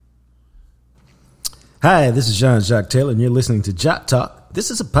Hi, this is Jean-Jacques Taylor, and you're listening to Jock Talk. This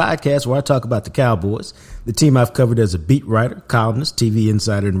is a podcast where I talk about the Cowboys, the team I've covered as a beat writer, columnist, TV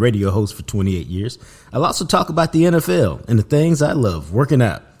insider, and radio host for 28 years. I'll also talk about the NFL and the things I love, working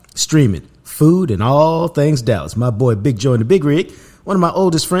out, streaming, food, and all things Dallas. My boy Big Joe in the Big Rig, one of my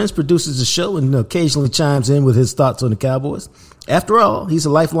oldest friends, produces the show and occasionally chimes in with his thoughts on the Cowboys. After all, he's a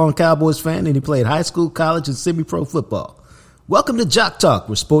lifelong Cowboys fan, and he played high school, college, and semi-pro football. Welcome to Jock Talk,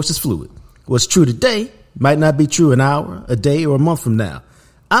 where sports is fluid. What's true today might not be true an hour, a day, or a month from now.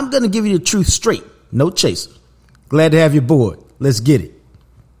 I'm going to give you the truth straight, no chaser. Glad to have you aboard. Let's get it.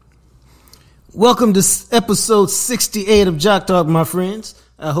 Welcome to episode 68 of Jock Talk, my friends.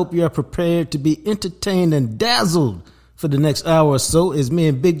 I hope you are prepared to be entertained and dazzled for the next hour or so as me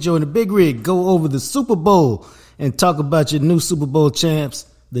and Big Joe in the Big Rig go over the Super Bowl and talk about your new Super Bowl champs,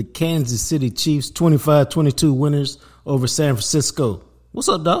 the Kansas City Chiefs, 25-22 winners over San Francisco. What's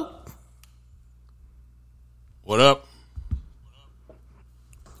up, dog? What up?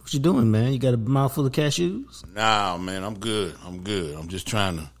 What you doing, man? You got a mouthful of cashews? Nah, man, I'm good. I'm just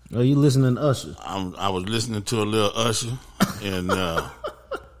trying to. Are you listening to Usher? I was listening to a little Usher, and I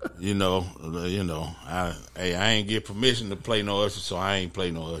ain't get permission to play no Usher, so I ain't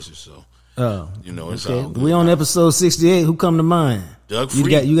play no Usher. So, it's okay. all good. We on episode 68. Who come to mind? Doug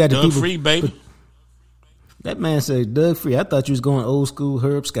Free. You got Doug Free, baby. That man said Doug Free. I thought you was going old school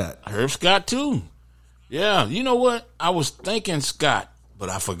Herb Scott. Herb Scott too. Yeah, you know what? I was thinking Scott, but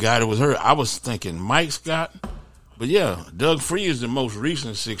I forgot it was her. I was thinking Mike Scott. But yeah, Doug Free is the most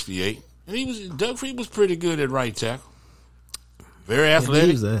recent 68. And Doug Free was pretty good at right tackle. Very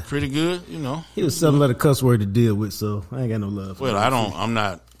athletic, pretty good, you know. He was something like a cuss word to deal with, so I ain't got no love for him.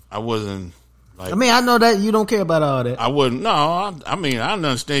 I wasn't like. I mean, I know that you don't care about all that. I wouldn't, I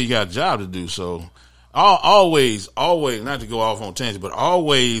understand you got a job to do, so always, not to go off on tangent, but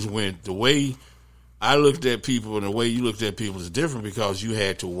always when the way I looked at people and the way you looked at people is different because you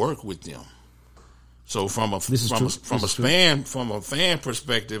had to work with them. So from a fan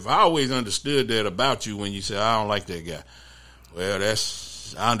perspective, I always understood that about you when you said I don't like that guy. Well, I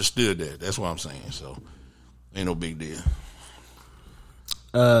understood that. That's what I'm saying. So ain't no big deal.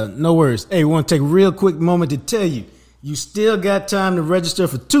 No worries. Hey, we want to take a real quick moment to tell you, you still got time to register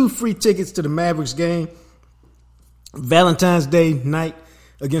for 2 free tickets to the Mavericks game, Valentine's Day night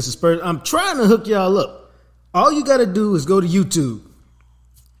against the Spurs. I'm trying to hook y'all up. All you got to do is go to YouTube.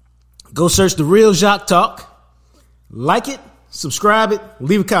 Go search The Real Jock Talk. Like it, subscribe it,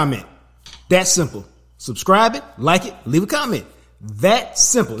 leave a comment. That simple. Subscribe it, like it, leave a comment. That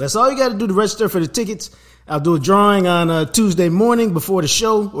simple. That's all you got to do to register for the tickets. I'll do a drawing on Tuesday morning before the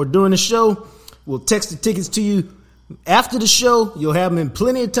show or during the show. We'll text the tickets to you after the show. You'll have them in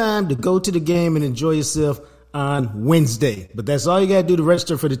plenty of time to go to the game and enjoy yourself on Wednesday. But that's all you got to do to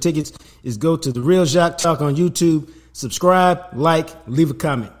register for the tickets is go to The Real Jock Talk on YouTube, subscribe, like, leave a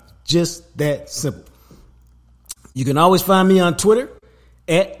comment. Just that simple. You can always find me on Twitter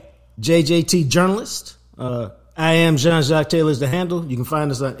at JJT Journalist. I am Jean-Jacques Taylor's the handle. You can find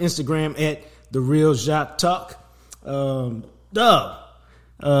us on Instagram at The Real Jock Talk. Now,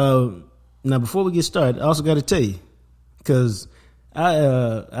 before we get started, I also got to tell you, because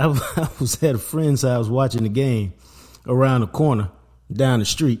I was at a friend's house watching the game around the corner down the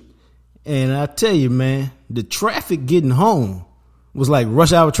street, and I tell you, man, the traffic getting home was like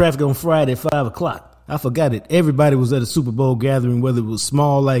rush hour traffic on Friday at 5 o'clock. I forgot it. Everybody was at a Super Bowl gathering, whether it was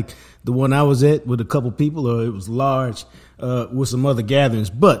small like the one I was at with a couple people or it was large with some other gatherings.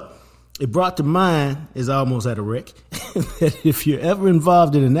 But it brought to mind, as I almost had a wreck, that if you're ever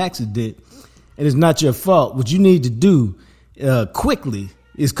involved in an accident and it's not your fault, what you need to do quickly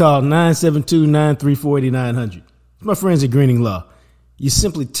is call 972-934-8900. My friends at Greening Law. You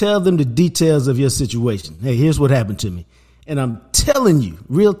simply tell them the details of your situation. Hey, here's what happened to me. And I'm telling you,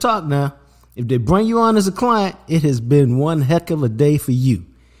 real talk now, if they bring you on as a client, it has been one heck of a day for you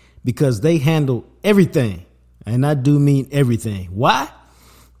because they handle everything. And I do mean everything. Why?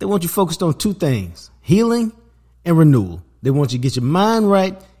 They want you focused on 2 things, healing and renewal. They want you to get your mind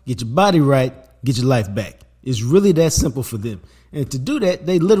right, get your body right, get your life back. It's really that simple for them. And to do that,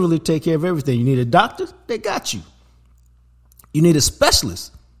 they literally take care of everything. You need a doctor? They got you. You need a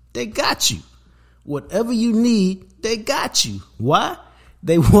specialist? They got you. Whatever you need, they got you. Why?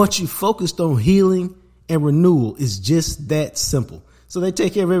 They want you focused on healing and renewal. It's just that simple. So they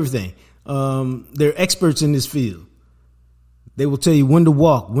take care of everything. They're experts in this field. They will tell you when to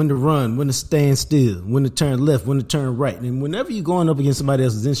walk, when to run, when to stand still, when to turn left, when to turn right. And whenever you're going up against somebody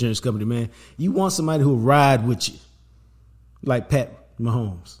else's insurance company, man, you want somebody who will ride with you, like Pat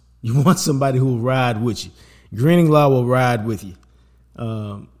Mahomes. You want somebody who will ride with you. Greening Law will ride with you.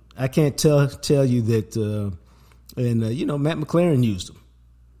 I can't tell you that. Matt McLaren used them.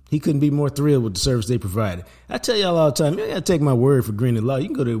 He couldn't be more thrilled with the service they provided. I tell y'all all the time, you got to take my word for Green and Law. You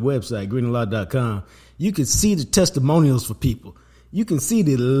can go to their website, greenandlaw.com. You can see the testimonials for people. You can see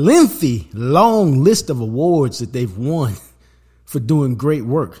the lengthy, long list of awards that they've won for doing great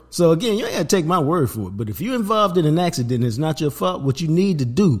work. So again, you ain't got to take my word for it. But if you're involved in an accident and it's not your fault, what you need to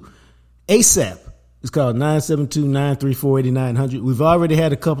do ASAP is called 972-934-8900. We've already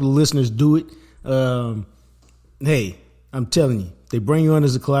had a couple of listeners do it. Hey, I'm telling you, they bring you on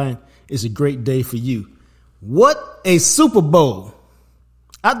as a client. It's a great day for you. What a Super Bowl.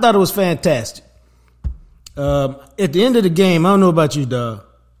 I thought it was fantastic. At the end of the game, I don't know about you, dog.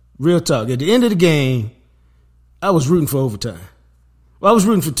 Real talk. At the end of the game, I was rooting for overtime. Well, I was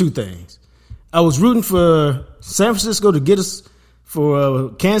rooting for two things. I was rooting for San Francisco to get us,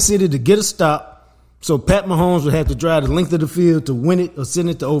 for Kansas City to get a stop, so Pat Mahomes would have to drive the length of the field to win it or send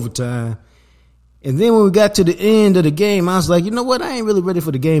it to overtime. And then when we got to the end of the game, I was like, you know what? I ain't really ready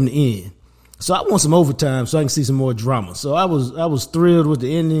for the game to end. So I want some overtime so I can see some more drama. So I was thrilled with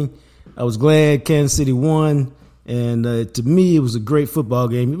the ending. I was glad Kansas City won. And to me, it was a great football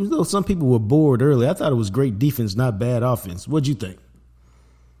game. Even though some people were bored early, I thought it was great defense, not bad offense. What'd you think?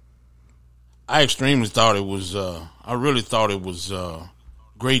 I extremely thought it was. I really thought it was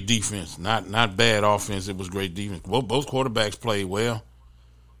great defense, not bad offense. It was great defense. Both quarterbacks played well.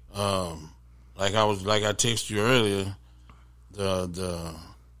 Like I texted you earlier, the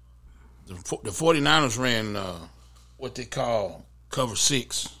 49ers ran what they call cover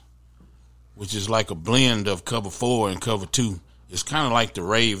 6, which is like a blend of cover 4 and cover 2. It's kind of like the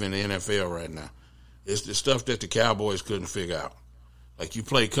rave in the NFL right now. It's the stuff that the Cowboys couldn't figure out. Like you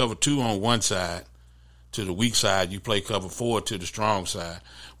play cover 2 on one side to the weak side, you play cover 4 to the strong side,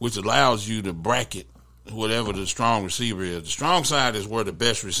 which allows you to bracket whatever the strong receiver is. The strong side is where the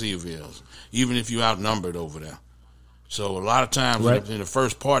best receiver is, even if you outnumbered over there. So a lot of times in the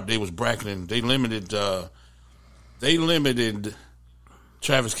first part, they was bracketing. They limited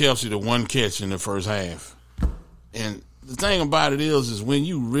Travis Kelce to one catch in the first half. And the thing about it is when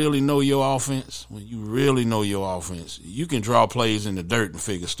you really know your offense, you can draw plays in the dirt and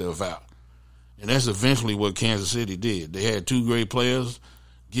figure stuff out. And that's eventually what Kansas City did. They had two great players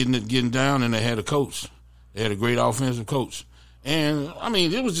getting down, and they had a coach. They had a great offensive coach. And, I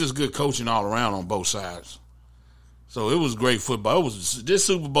mean, it was just good coaching all around on both sides. So it was great football. This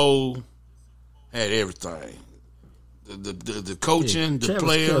Super Bowl had everything. The coaching, the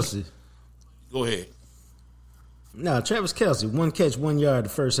players. Kelce. Go ahead. No, Travis Kelce, 1 catch, 1 yard the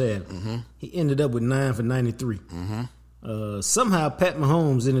first half. Mm-hmm. He ended up with 9 for 93. Mm-hmm. Somehow Pat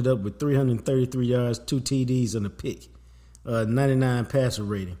Mahomes ended up with 333 yards, 2 TDs, and a pick. 99 passer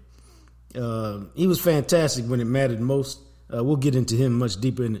rating. He was fantastic when it mattered most. We'll get into him much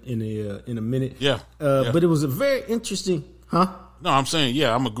deeper in a minute. Yeah. But it was a very interesting, huh? No, I'm saying,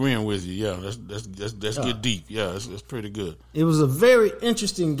 yeah, I'm agreeing with you. Yeah, let's get deep. Yeah, that's pretty good. It was a very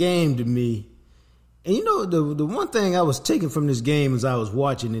interesting game to me. And you know, the one thing I was taking from this game as I was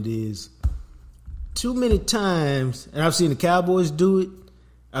watching it is too many times, and I've seen the Cowboys do it.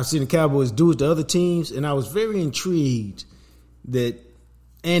 I've seen the Cowboys do it to other teams, and I was very intrigued that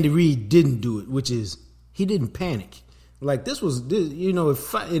Andy Reid didn't do it, which is he didn't panic. Like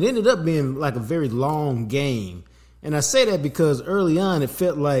it ended up being like a very long game. And I say that because early on it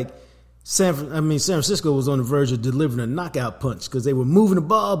felt like San Francisco was on the verge of delivering a knockout punch because they were moving the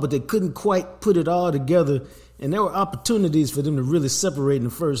ball, but they couldn't quite put it all together. And there were opportunities for them to really separate in the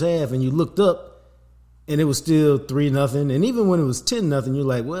first half. And you looked up, and it was still 3-0. And even when it was 10-0, you're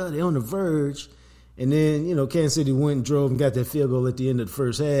like, well, they're on the verge. And then, Kansas City went and drove and got that field goal at the end of the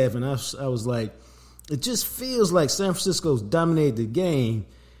first half. And I was like, it just feels like San Francisco's dominated the game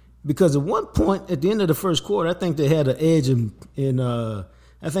because at one point at the end of the first quarter, I think they had an edge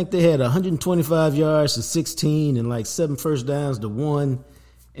I think they had 125 yards to 16 and like 7 first downs to 1.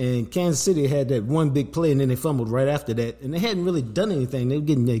 And Kansas City had that one big play, and then they fumbled right after that. And they hadn't really done anything. They were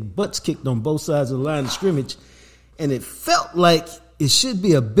getting their butts kicked on both sides of the line of scrimmage. And it felt like it should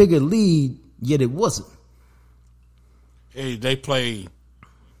be a bigger lead, yet it wasn't. Hey, they play,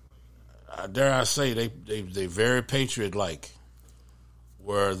 dare I say, they very Patriot-like,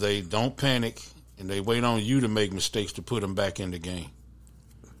 where they don't panic and they wait on you to make mistakes to put them back in the game.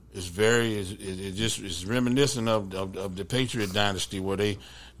 It's reminiscent of the Patriot dynasty where they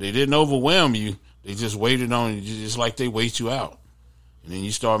didn't overwhelm you. They just waited on you, just like they wait you out. And then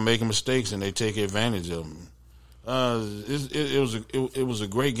you start making mistakes and they take advantage of them. It was a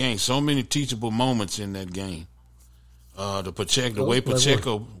great game. So many teachable moments in that game. The way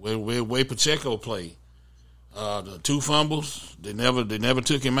Pacheco played. The 2 fumbles, they never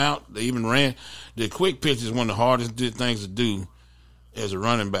took him out. They even ran. The quick pitch is one of the hardest things to do as a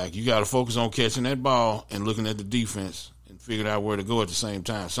running back. You got to focus on catching that ball and looking at the defense and figure out where to go at the same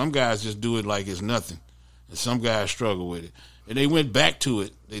time. Some guys just do it like it's nothing, and some guys struggle with it. And they went back to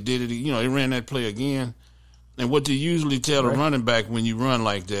it. They did it. They ran that play again. And what they usually tell a running back when you run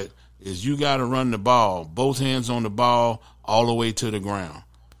like that is you got to run the ball, both hands on the ball, all the way to the ground.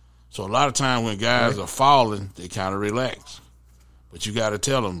 So a lot of times when guys are falling, they kind of relax. But you got to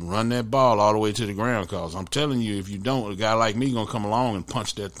tell them, run that ball all the way to the ground, because I'm telling you, if you don't, a guy like me going to come along and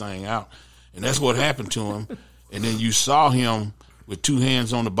punch that thing out. And that's what happened to him. And then you saw him with 2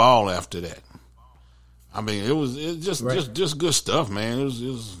 hands on the ball after that. I mean, it was just good stuff, man.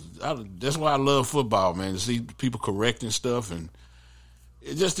 That's why I love football, man, to see people correcting stuff. And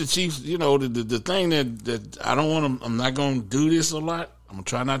it's just the Chiefs, the thing that I don't want to, I'm not going to do this a lot. I'm going to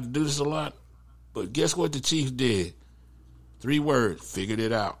try not to do this a lot. But guess what the Chiefs did? 3 words, figured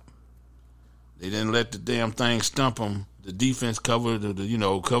it out. They didn't let the damn thing stump them. The defense covered,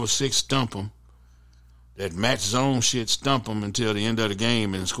 cover 6 stump them. That match zone shit stump them until the end of the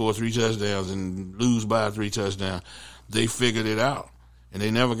game and score 3 touchdowns and lose by 3 touchdowns. They figured it out. And they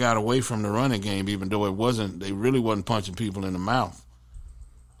never got away from the running game, even though they really wasn't punching people in the mouth.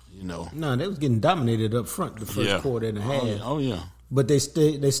 No, they was getting dominated up front the first quarter and a half. Oh yeah. But they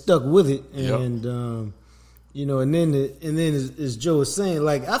stuck with it, and and then as Joe was saying,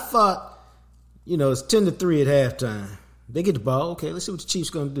 like I thought, it's 10-3 at halftime. They get the ball, okay. Let's see what the Chiefs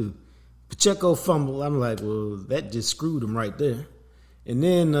gonna do. Pacheco fumble. I'm like, well, that just screwed them right there. And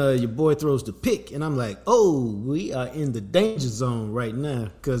then your boy throws the pick, and I'm like, oh, we are in the danger zone right now,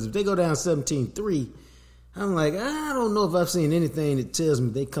 because if they go down 17-3, I'm like, I don't know if I've seen anything that tells me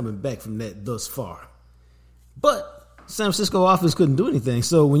they coming back from that thus far. But San Francisco offense couldn't do anything.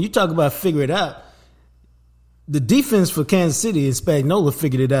 So when you talk about figure it out, the defense for Kansas City and Spagnuolo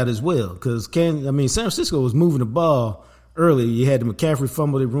figured it out as well. Because San Francisco was moving the ball early. You had the McCaffrey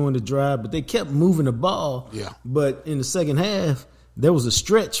fumble that ruined the drive, but they kept moving the ball. Yeah. But in the second half, there was a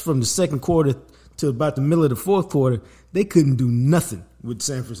stretch from the second quarter to about the middle of the fourth quarter. They couldn't do nothing with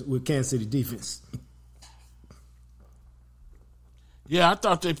Kansas City defense. Yeah, I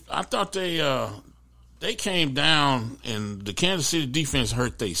thought they came down, and the Kansas City defense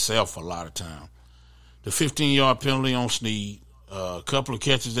hurt theyself a lot of time. The 15-yard penalty on Snead, a couple of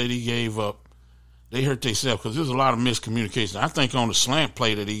catches that he gave up, they hurt themselves because there's a lot of miscommunication. I think on the slant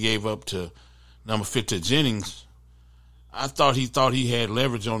play that he gave up to number 50 Jennings, I thought he had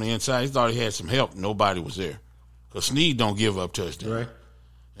leverage on the inside. He thought he had some help. Nobody was there because Snead don't give up touchdowns. Right.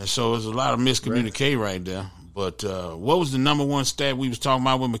 And so there's a lot of miscommunication right there. But what was the number one stat we was talking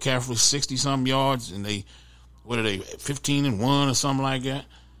about with McCaffrey? 60-something yards, and they 15-1 or something like that?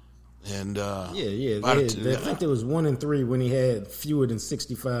 And I think there was 1-3 when he had fewer than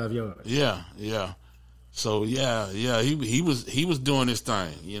 65 yards. Yeah. So he was doing his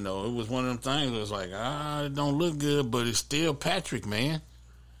thing. It was one of them things. It was like it don't look good, but it's still Patrick, man.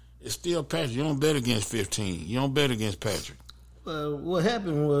 It's still Patrick. You don't bet against 15. You don't bet against Patrick. What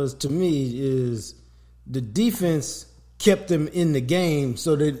happened was, to me, is the defense kept them in the game,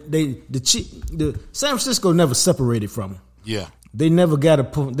 so the San Francisco never separated from them. Yeah. They never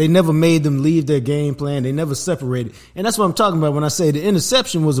they never made them leave their game plan. They never separated. And that's what I'm talking about when I say the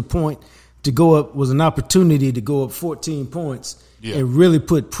interception was a point to go up, was an opportunity to go up 14 points and really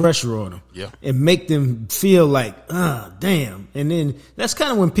put pressure on them. Yeah. And make them feel like, damn. And then that's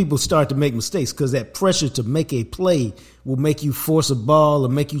kind of when people start to make mistakes, because that pressure to make a play will make you force a ball or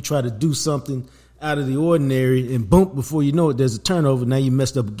make you try to do something out of the ordinary, and boom, before you know it, there's a turnover. Now you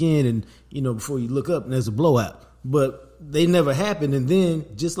messed up again, and before you look up, and there's a blowout. But they never happened. And then,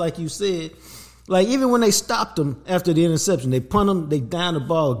 just like you said, like even when they stopped them after the interception, they punt them, they down the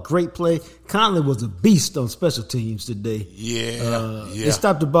ball, great play. Conley was a beast on special teams today. They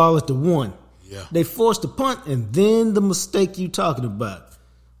stopped the ball at the 1. Yeah. They forced the punt, and then the mistake you talking about.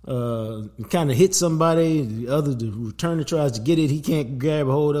 Kind of hit somebody. The returner tries to get it. He can't grab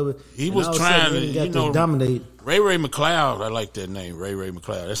a hold of it. He was trying to dominate. Ray McLeod. I like that name, Ray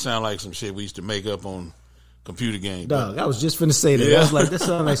McLeod. That sounds like some shit we used to make up on computer games. Dog, I was just finna say that. I was like, that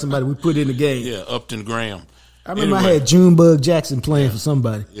sounds like somebody we put in the game. Yeah, Upton Graham. I remember I had Junebug Jackson playing for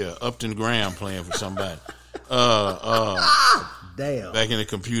somebody. Yeah, Upton Graham playing for somebody. Damn. Back in the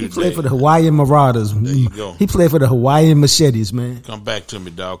computer He played for the Hawaiian Marauders. There you go. He played for the Hawaiian Machetes, man. Come back to me,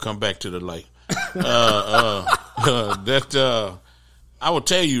 dog. Come back to the light. I will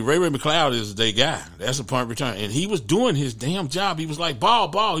tell you, Ray McCloud is their guy. That's a punt return. And he was doing his damn job. He was like,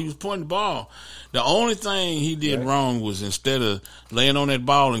 ball. He was pointing the ball. The only thing he did wrong was instead of laying on that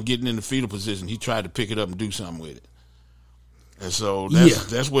ball and getting in the fetal position, he tried to pick it up and do something with it. And so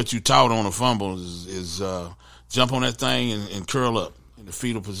that's what you taught on a fumble is jump on that thing and curl up in the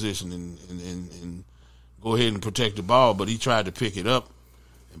fetal position and go ahead and protect the ball. But he tried to pick it up.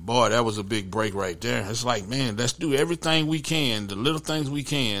 And boy, that was a big break right there. It's like, man, let's do everything we can, the little things we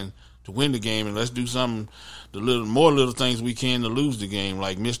can to win the game, and let's do something, more little things we can to lose the game,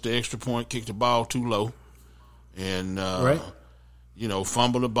 like miss the extra point, kick the ball too low, and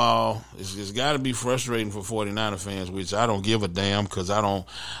fumble the ball. It's got to be frustrating for 49er fans, which I don't give a damn because I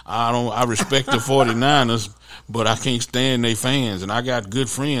respect the 49ers, but I can't stand their fans, and I got good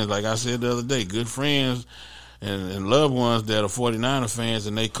friends, like I said the other day, good friends. And loved ones that are 49er fans,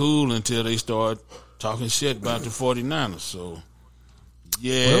 and they cool until they start talking shit about the 49ers. So,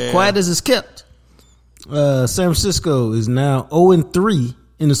 yeah. Well, quiet as it's kept. San Francisco is now 0-3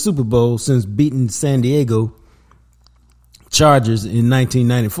 in the Super Bowl since beating San Diego Chargers in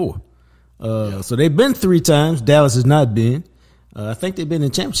 1994. So they've been 3 times. Dallas has not been. I think they've been in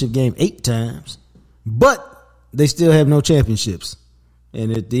the championship game 8 times. But they still have no championships.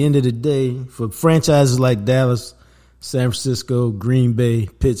 And at the end of the day, for franchises like Dallas, San Francisco, Green Bay,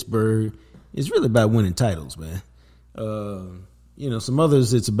 Pittsburgh, it's really about winning titles, man. Some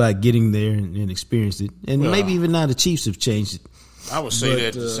others, it's about getting there and experience it. And maybe even now the Chiefs have changed it. I would say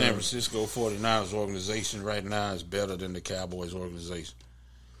that the San Francisco 49ers organization right now is better than the Cowboys organization.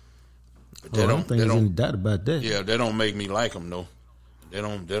 But I don't think there's any doubt about that. Yeah, that don't make me like them, though. They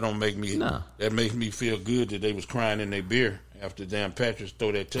don't make me. Nah. That makes me feel good that they was crying in their beer after damn Patrick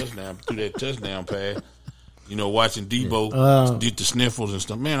threw that touchdown pass. Watching Debo did the sniffles and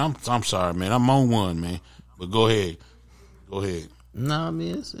stuff. Man, I'm sorry, man. I'm on one, man. But go ahead. No, I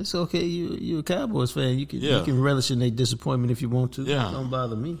mean it's okay. You a Cowboys fan. You can relish in their disappointment if you want to. Yeah. Don't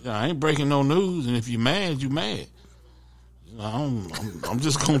bother me. Yeah, I ain't breaking no news, and if you mad, you mad. I'm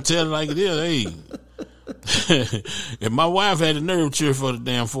just gonna tell it like it is. Hey. If my wife had the nerve to cheer for the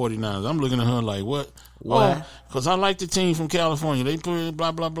damn 49ers, I'm looking at her like, what? Why? Because I like the team from California. They put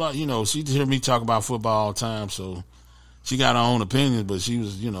blah, blah, blah. She hear me talk about football all the time, so she got her own opinions, but she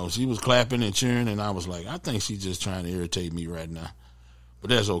was clapping and cheering, and I was like, I think she's just trying to irritate me right now.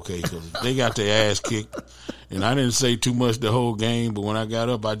 But that's okay, because they got their ass kicked, and I didn't say too much the whole game, but when I got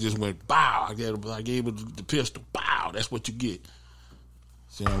up, I just went, bow. I gave her the pistol, bow. That's what you get.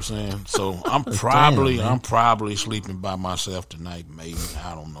 See what I'm saying? So I'm probably sleeping by myself tonight. Maybe,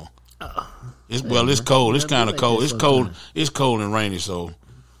 I don't know. It's cold. It's kind of cold. It's cold. It's cold and rainy. So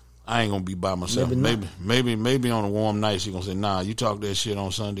I ain't gonna be by myself. Maybe on a warm night she's gonna say, "Nah, you talk that shit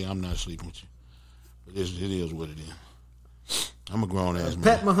on Sunday. I'm not sleeping with you." But it is what it is. I'm a grown ass man.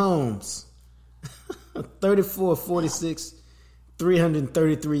 Pat Mahomes, 34-46,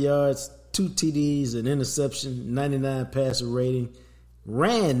 333 yards, 2 TDs, an interception, 99 passer rating.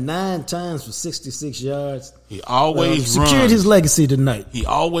 Ran 9 times for 66 yards. He always secured his legacy tonight. He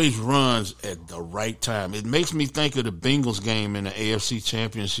always runs at the right time. It makes me think of the Bengals game in the AFC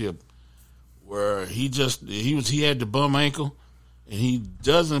Championship, where he had the bum ankle, and he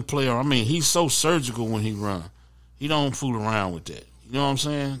doesn't play. I mean, he's so surgical when he runs. He don't fool around with that. You know what I'm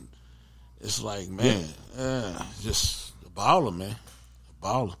saying? It's like, man, just a baller, man, a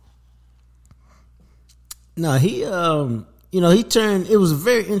baller. No, he he turned. It was a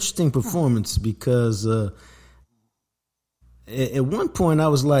very interesting performance because at one point I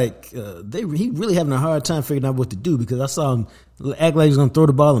was like, he really having a hard time figuring out what to do, because I saw him act like he was going to throw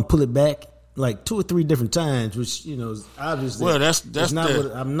the ball and pull it back like 2 or 3 different times, which is obviously that's not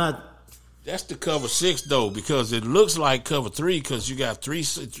what I'm not. That's the cover 6 though, because it looks like cover 3 because you got three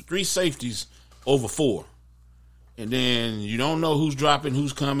safeties over 4. And then you don't know who's dropping,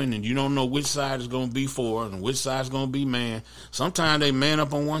 who's coming, and you don't know which side is going to be for and which side is going to be man. Sometimes they man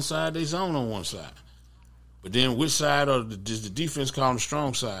up on one side, they zone on one side. But then which side does the defense call the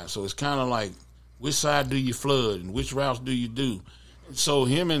strong side? So it's kind of like, which side do you flood and which routes do you do? So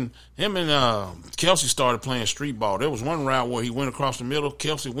him and Kelsey started playing street ball. There was one route where he went across the middle.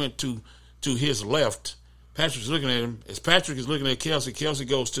 Kelsey went to his left. Patrick's looking at him. As Patrick is looking at Kelsey, Kelsey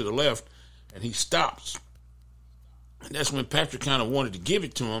goes to the left, and he stops. And that's when Patrick kind of wanted to give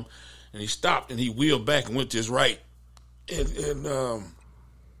it to him, and he stopped and he wheeled back and went to his right. And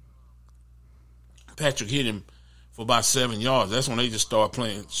Patrick hit him for about 7 yards. That's when they just started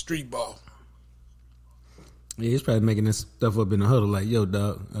playing street ball. Yeah, he's probably making this stuff up in the huddle like, yo,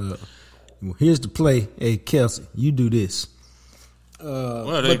 dog, here's the play. Hey, Kelsey, you do this.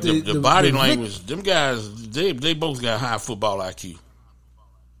 The body language, them guys, they both got high football IQ.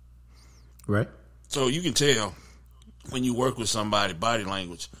 Right. So you can tell when you work with somebody, body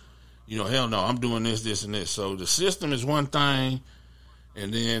language, hell no, I'm doing this, this, and this. So the system is one thing,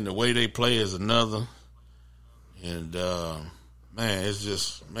 and then the way they play is another. And, it's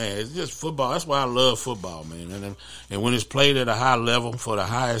just football. That's why I love football, man. And when it's played at a high level for the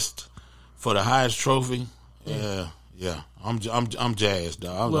highest trophy, yeah, I'm jazzed,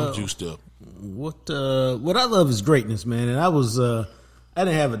 dog. I'm juiced up. What I love is greatness, man. And I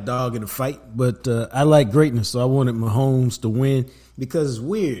didn't have a dog in the fight, but I like greatness, so I wanted Mahomes to win because it's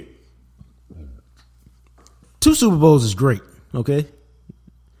weird. 2 Super Bowls is great, okay?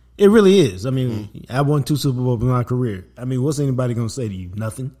 It really is. I mean, I won 2 Super Bowls in my career. I mean, what's anybody going to say to you?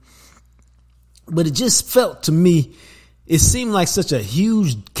 Nothing. But it just felt to me, it seemed like such a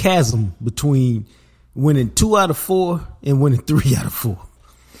huge chasm between winning 2 out of 4 and winning 3 out of 4.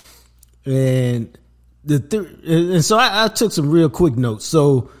 And so I took some real quick notes.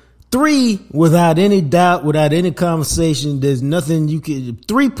 So 3, without any doubt, without any conversation, there's nothing you can.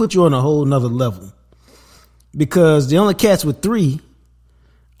 3 put you on a whole nother level because the only cats with 3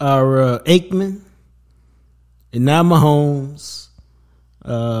 are Aikman and now Mahomes,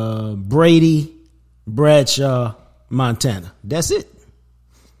 Brady, Bradshaw, Montana. That's it.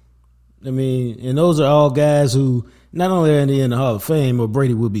 I mean, and those are all guys who not only are in the Hall of Fame, or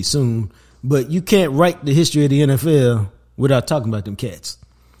Brady will be soon, but you can't write the history of the NFL without talking about them cats.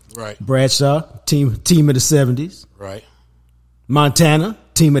 Right. Bradshaw, team of the 70s. Right. Montana,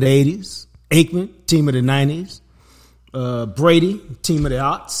 team of the 80s. Aikman, team of the 90s. Brady, team of the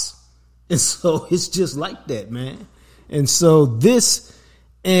aughts. And so it's just like that, man. And so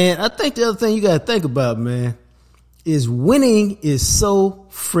and I think the other thing you got to think about, man, is winning is so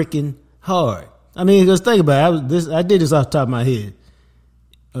freaking hard. I mean, just think about it. I did this off the top of my head.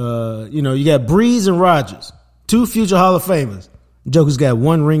 You got Breeze and Rodgers, 2 future Hall of Famers. Joker's got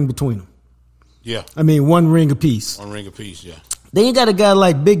 1 ring between them. Yeah. I mean, 1 ring apiece. 1 ring apiece, yeah. Then you got a guy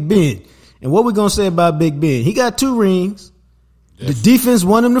like Big Ben. And what we going to say about Big Ben? He got 2 rings. The defense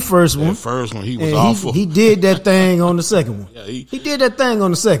won him the first one. The first one, he was awful. He did that thing on the second one. Yeah, he did that thing on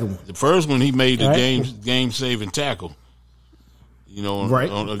the second one. The first one, he made the game-saving tackle. Right.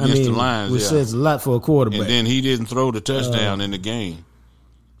 Against the Lions. Which says a lot for a quarterback. And then he didn't throw the touchdown in the game.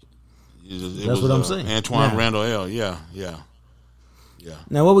 That's what I'm saying. Antoine Randall L. Yeah.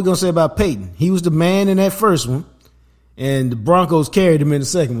 Now, what we going to say about Peyton? He was the man in that first one, and the Broncos carried him in the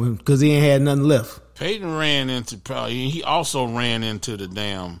second one because he ain't had nothing left. Peyton he also ran into the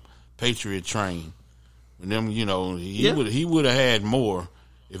damn Patriot train. And them, he would have had more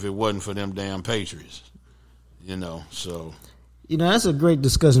if it wasn't for them damn Patriots. So. That's a great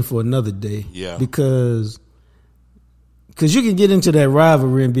discussion for another day. Yeah. Because you can get into that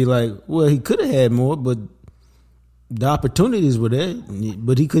rivalry and be like, well, he could have had more, but the opportunities were there,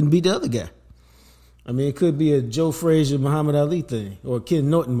 but he couldn't beat the other guy. I mean, it could be a Joe Frazier, Muhammad Ali thing, or a Ken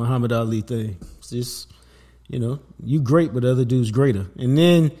Norton, Muhammad Ali thing. It's just, you great, but the other dude's greater. And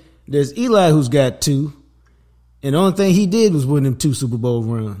then there's Eli, who's got 2, and the only thing he did was win them 2 Super Bowl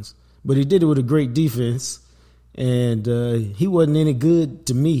runs. But he did it with a great defense, and he wasn't any good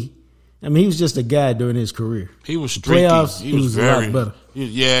to me. I mean, he was just a guy during his career. He was streaky. Playoffs, he was a lot better.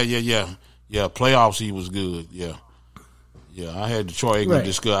 Yeah, playoffs, he was good, yeah. Yeah, I had the Troy Aikman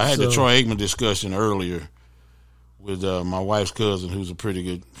the Troy Aikman discussion earlier with my wife's cousin, who's a pretty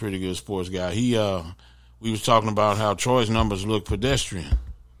good sports guy. We was talking about how Troy's numbers look pedestrian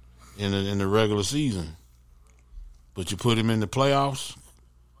in the regular season, but you put him in the playoffs,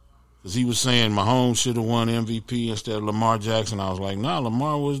 because he was saying Mahomes should have won MVP instead of Lamar Jackson. I was like, nah,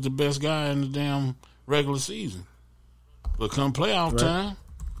 Lamar was the best guy in the damn regular season, but come playoff time,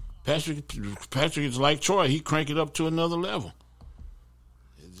 Patrick is like Troy. He crank it up to another level.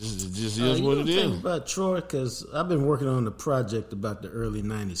 It just is what it is. Think about Troy, because I've been working on a project about the early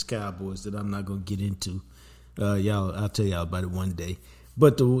 '90s Cowboys that I'm not going to get into. I'll tell y'all about it one day.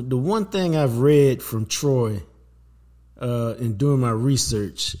 But the one thing I've read from Troy in doing my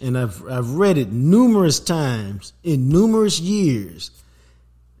research, and I've read it numerous times in numerous years,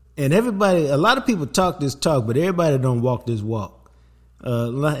 and a lot of people talk this talk, but everybody don't walk this walk.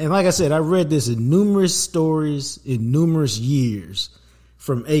 And like I said, I read this in numerous stories in numerous years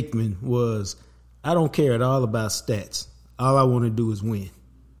from Aikman was, I don't care at all about stats. All I want to do is win.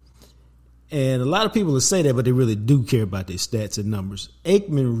 And a lot of people will say that, but they really do care about their stats and numbers.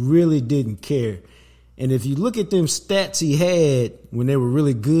 Aikman really didn't care. And if you look at them stats he had when they were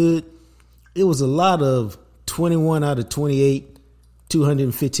really good, it was a lot of 21 out of 28,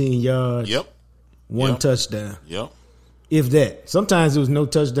 215 yards, one touchdown. Yep. If that. Sometimes it was no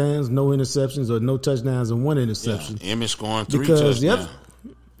touchdowns, no interceptions, or no touchdowns and 1 interception. Yeah. Emmett scoring 3 touchdowns.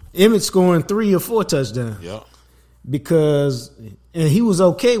 Emmett scoring 3 or 4 touchdowns. Yep. And he was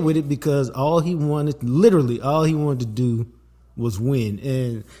okay with it because all he wanted to do was win.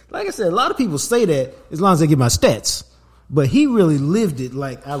 And like I said, a lot of people say that as long as they get my stats. But he really lived it.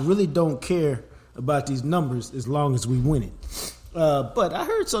 Like, I really don't care about these numbers as long as we win it. But I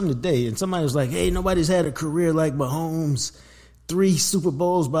heard something today, and somebody was like, hey, nobody's had a career like Mahomes. 3 Super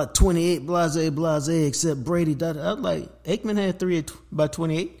Bowls by 28, blase, except Brady. I was like, Aikman had 3 by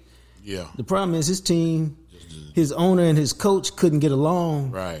 28. Yeah. The problem is his team, his owner and his coach couldn't get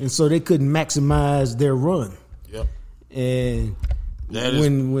along. Right. And so they couldn't maximize their run. Yep. And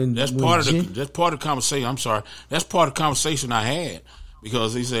that's part of the conversation. I'm sorry. That's part of the conversation I had.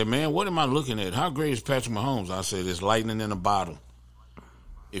 Because he said, man, what am I looking at? How great is Patrick Mahomes? I said, it's lightning in a bottle.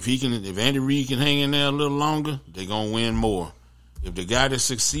 If Andy Reid can hang in there a little longer, they're gonna win more. If the guy that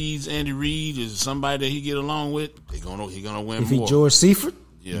succeeds Andy Reid is somebody that he get along with, he's gonna win more. If he George Seifert,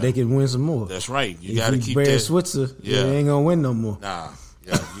 they can win some more. That's right. You if gotta he keep Barry that. Switzer, they ain't gonna win no more. Nah.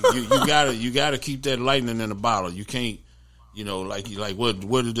 Yeah. You gotta keep that lightning in the bottle. You can't, like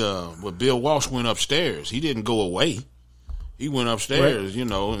what Bill Walsh went upstairs. He didn't go away. He went upstairs, right.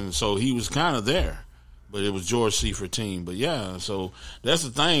 And so he was kind of there. But it was George Seifert team. But yeah, so that's the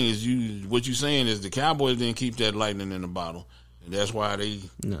thing is what you're saying is the Cowboys didn't keep that lightning in the bottle, and that's why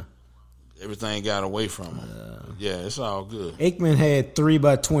everything got away from them. Yeah, it's all good. Aikman had 3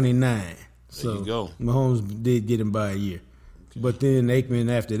 by 29. So there you go. Mahomes did get him by a year, but then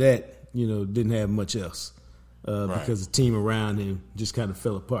Aikman after that, didn't have much else because the team around him just kind of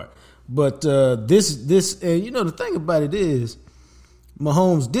fell apart. But this the thing about it is,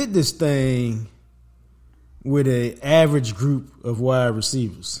 Mahomes did this thing with an average group of wide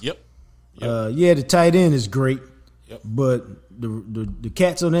receivers. Yep. The tight end is great. Yep. But the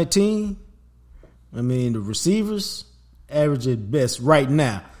cats on that team, I mean, the receivers average at best right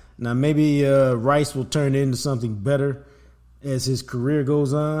now. Now maybe Rice will turn into something better as his career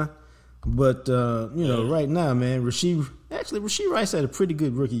goes on. But right now, man, Rasheed Rice had a pretty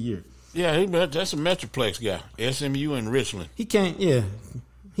good rookie year. Yeah, that's a Metroplex guy. SMU and Richland. He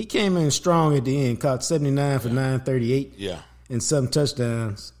came in strong at the end, caught 79 for 938. Yeah. And 7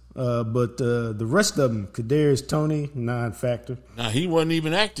 touchdowns. But the rest of them, Kadarius Toney, non-factor. Now, he wasn't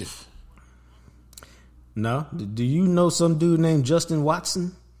even active. No. Do you know some dude named Justin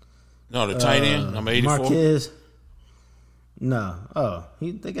Watson? No, the tight end, number 84. Marquez. No. Oh,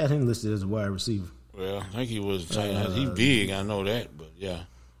 they got him listed as a wide receiver. Well, I think he was tight end. He's big, I know that, but yeah.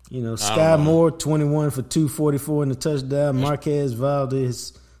 Sky Moore, 21 for 244 in the touchdown. Marquez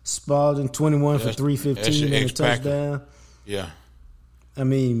Valdez Spalding, 21 for 315 in the touchdown. Yeah. I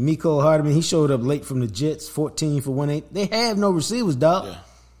mean, Mecole Hardman, he showed up late from the Jets, 14 for 18. They have no receivers, dog. Yeah.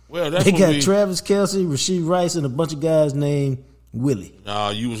 Well, that's they got Travis Kelce, Rasheed Rice, and a bunch of guys named Willie.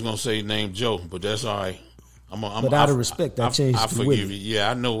 You was going to say named Joe, but that's all right. But out of respect, I changed it to forgive Willie. you.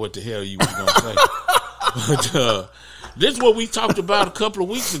 Yeah, I know what the hell you was going to say. But this is what we talked about a couple of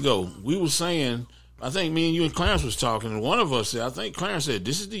weeks ago. We were saying, I think me and you and Clarence was talking, and one of us said, I think Clarence said,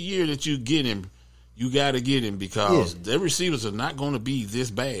 this is the year that you get him. You got to get him because their receivers are not going to be this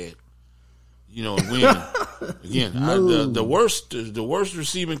bad. And win. Again, No. the worst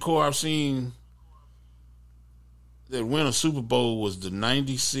receiving core I've seen that win a Super Bowl was the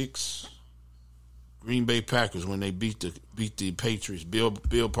 '96 Green Bay Packers when they beat the Patriots, Bill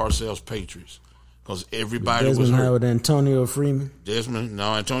Parcells Patriots, because everybody was hurt. Desmond Howard, Antonio Freeman.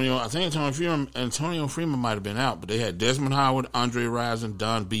 Antonio Freeman might have been out, but they had Desmond Howard, Andre Rison,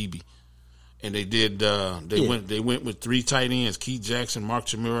 Don Beebe. And they did. They went with 3 tight ends: Keith Jackson, Mark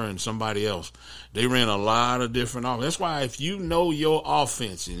Chmura, and somebody else. They ran a lot of different offense. That's why if you know your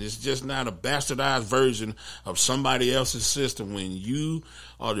offense, and it's just not a bastardized version of somebody else's system, when you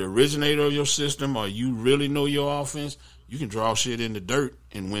are the originator of your system, or you really know your offense, you can draw shit in the dirt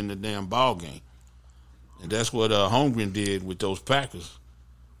and win the damn ball game. And that's what Holmgren did with those Packers.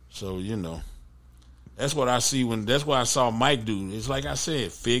 So that's what I see that's what I saw Mike do. It's like I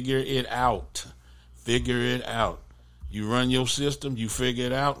said, figure it out. Figure it out. You run your system, you figure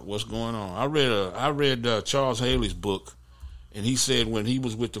it out, what's going on. I read Charles Haley's book, and he said when he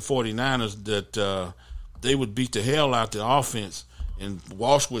was with the 49ers that they would beat the hell out the offense, and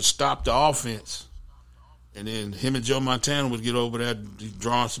Walsh would stop the offense, and then him and Joe Montana would get over there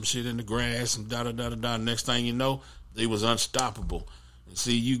drawing some shit in the grass and da-da-da-da-da. Next thing you know, they was unstoppable.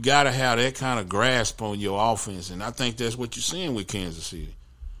 See, you got to have that kind of grasp on your offense, and I think that's what you're seeing with Kansas City.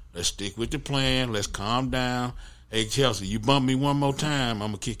 Let's stick with the plan. Let's calm down. Hey, Chelsea, you bump me one more time,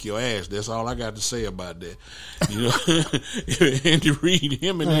 I'm going to kick your ass. That's all I got to say about that. Andy Reid,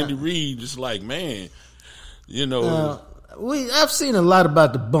 Andy Reid, it's like, man, I've seen a lot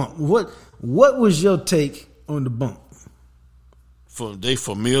about the bump. What was your take on the bump? They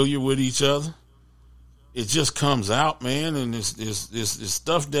familiar with each other. It just comes out, man, and it's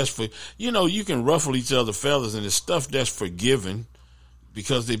stuff that's for you can ruffle each other's feathers, and it's stuff that's forgiven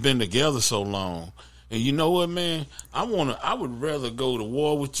because they've been together so long. And you know what, man? I would rather go to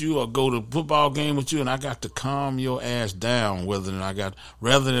war with you or go to a football game with you, and I got to calm your ass down rather than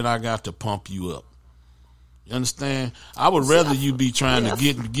I got to pump you up. You understand? I would rather you be trying to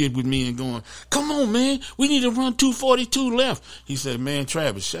get with me and going, come on, man, we need to run 242 left. He said, man,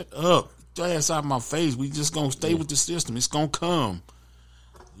 Travis, shut up. Get your ass out of my face. We just going to stay with the system. It's going to come.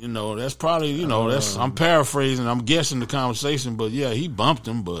 That's probably, I'm paraphrasing. I'm guessing the conversation, but yeah, he bumped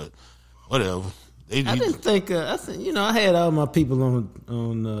him, but whatever. I didn't think. I think I had all my people on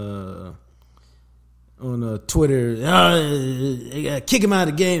Twitter. They got to kick him out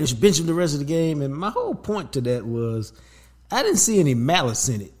of the game. They should bench him the rest of the game. And my whole point to that was, I didn't see any malice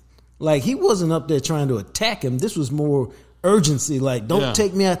in it. Like, he wasn't up there trying to attack him. This was more urgency. Like, don't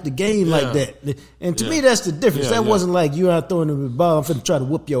take me out the game like that. And to me, that's the difference. That wasn't like you out throwing the ball. I'm finna try to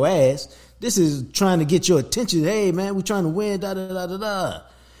whoop your ass. This is trying to get your attention. Hey, man, we're trying to win. Da da da da da.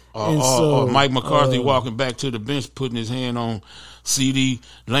 Or Mike McCarthy walking back to the bench, putting his hand on CD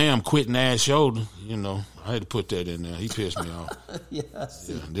Lamb quitting ass shoulder. I had to put that in there. He pissed me off. I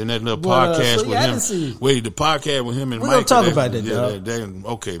see. Then that little podcast with him. Wait, the podcast with him and Mike. We're going to talk about that, dog.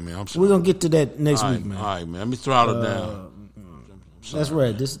 Okay, man. I'm sorry. We're going to get to that next week, man. All right, man. Let me throttle down. That's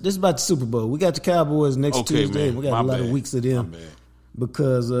right. This is about the Super Bowl. We got the Cowboys next Tuesday. Man. We got a lot of weeks of them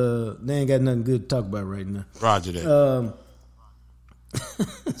because they ain't got nothing good to talk about right now. Roger that.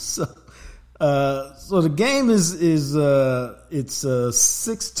 So the game is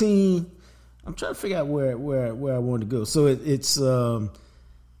 16. I'm trying to figure out where I want to go. So it's because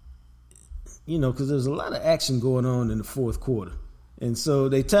there's a lot of action going on in the fourth quarter, and so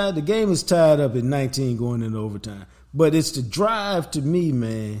the game is tied up at 19 going into overtime. But it's the drive to me,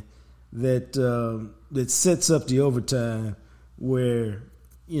 man, that sets up the overtime where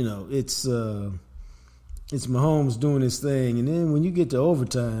it's Mahomes doing his thing, and then when you get to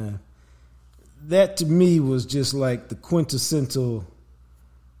overtime, that to me was just like the quintessential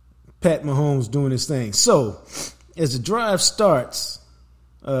Pat Mahomes doing his thing. So as the drive starts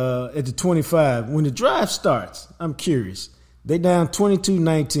at the 25, when the drive starts, I'm curious. They down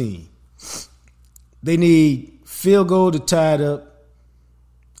 22-19. They need field goal to tie it up.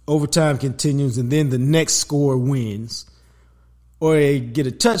 Overtime continues, and then the next score wins. Or they get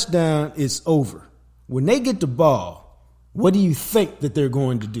a touchdown, it's over. When they get the ball, what do you think that they're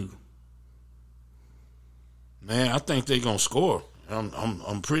going to do? Man, I think they're going to score.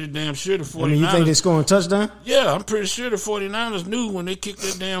 I'm pretty damn sure the 49ers. You think they're scoring a touchdown? Yeah, I'm pretty sure the 49ers knew when they kicked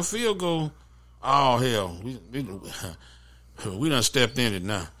that damn field goal. Oh, hell. We done stepped in it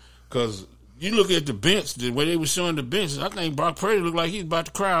now. Because you look at the bench, the way they were showing the bench, I think Brock Purdy looked like he's about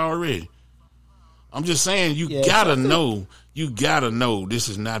to cry already. I'm just saying, you gotta know this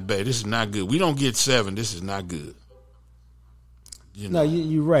is not bad. This is not good. We don't get 7. This is not good. No,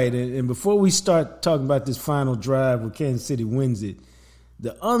 you're right. And before we start talking about this final drive where Kansas City wins it,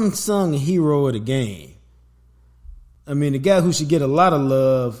 the unsung hero of the game, I mean, the guy who should get a lot of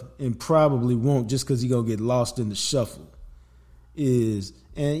love and probably won't just because he's going to get lost in the shuffle is,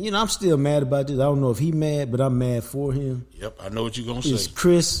 and, I'm still mad about this. I don't know if he's mad, but I'm mad for him. Yep, I know what you're going to say. It's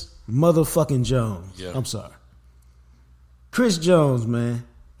Chris motherfucking Jones. Yeah. I'm sorry. Chris Jones, man.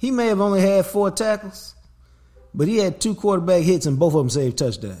 He may have only had 4 tackles, but he had 2 quarterback hits and both of them saved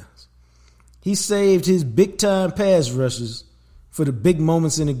touchdowns. He saved his big-time pass rushes for the big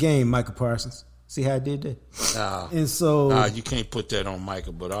moments in the game, Micah Parsons. See how I did that? And so, you can't put that on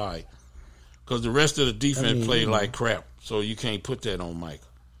Micah, but all right. Because the rest of the defense played like crap, so you can't put that on Micah.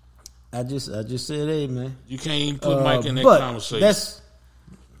 I just said, hey, man. You can't even put Micah in that conversation.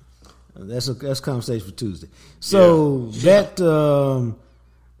 That's conversation for Tuesday. So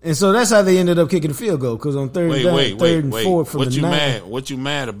and so that's how they ended up kicking the field goal, because on third and 4 from the 9. What you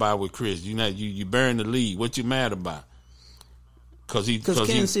mad about with Chris? You bearing the lead. What you mad about? Because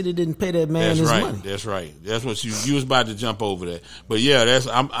Kansas City didn't pay that man his money. That's right. That's what you was about to jump over that. But yeah,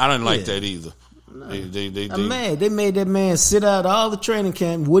 I didn't like that either. No. I'm mad. They made that man sit out all the training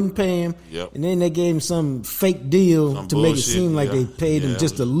camp, wouldn't pay him, and then they gave him some fake deal to make it seem like they paid him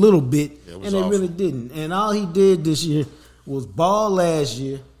just a little bit, and they really didn't. And all he did this year was ball last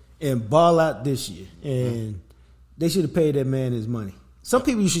year and ball out this year, and they should have paid that man his money. Some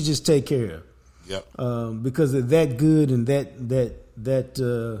people you should just take care of. Because they're that good and they're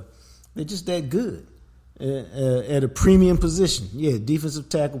just that good. at a premium position. Yeah, defensive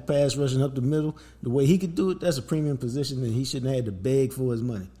tackle, pass rushing up the middle. The way he could do it, that's a premium position, and he shouldn't have had to beg for his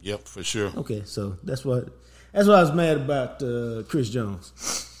money. Yep, for sure. Okay, so that's why I was mad about Chris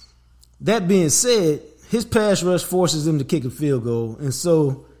Jones. That being said, his pass rush forces him to kick a field goal, and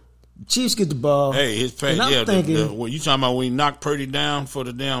so Chiefs get the ball. Hey, his pass. Yeah, what you talking about when he knocked Purdy down for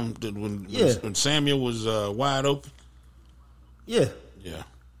the damn when Samuel was wide open? Yeah. Yeah.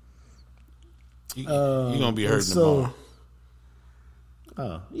 He gonna be hurting tomorrow.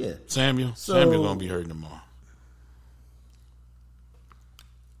 Oh yeah, Samuel gonna be hurting tomorrow.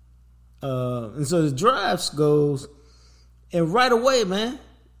 And so the drives goes, and right away, man,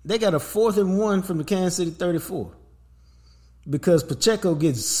 they got a 4th and 1 from the Kansas City 34 because Pacheco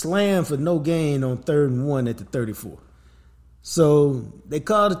gets slammed for no gain on 3rd and 1 at the 34. So they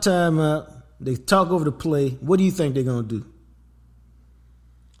call the timeout. They talk over the play. What do you think they're gonna do?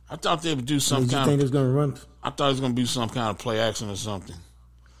 I thought they would do some Did you kind think of. it was going to run? I thought it was going to be some kind of play action or something.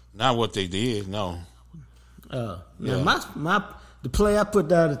 Not what they did. No. Now the play I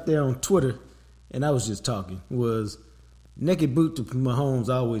put out there on Twitter, and I was just talking, was naked boot to Mahomes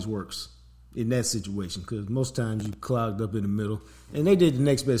always works in that situation because most times you clogged up in the middle, and they did the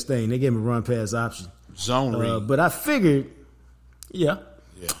next best thing. They gave him a run pass option. Zone read. But I figured,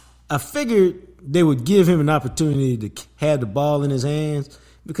 I figured they would give him an opportunity to have the ball in his hands.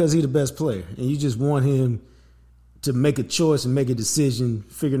 Because he's the best player, and you just want him to make a choice and make a decision,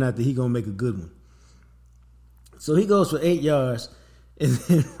 figuring out that he's going to make a good one. So he goes for 8 yards, and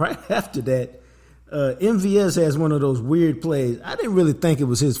then right after that, MVS has one of those weird plays. I didn't really think it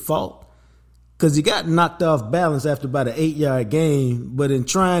was his fault because he got knocked off balance after about an 8-yard gain, but in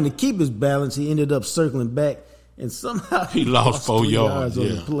trying to keep his balance, he ended up circling back, and somehow he lost 4 yards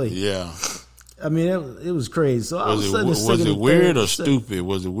on the play. Yeah. I mean, it was crazy. So all of a sudden, was it weird or stupid?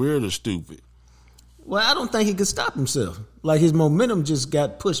 Was it weird or stupid? Well, I don't think he could stop himself. Like his momentum just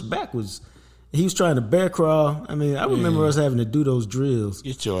got pushed backwards. He was trying to bear crawl. I mean, I remember us having to do those drills.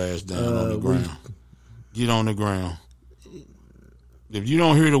 Get your ass down on the ground. Get on the ground. If you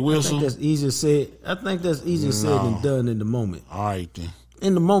don't hear the whistle, I think that's easier said than done in the moment. All right then.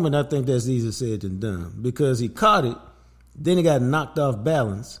 In the moment, I think that's easier said than done because he caught it. Then he got knocked off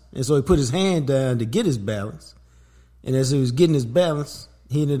balance, and so he put his hand down to get his balance. And as he was getting his balance,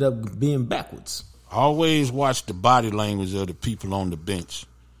 he ended up being backwards. Always watch the body language of the people on the bench.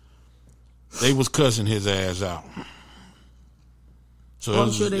 They was cussing his ass out. So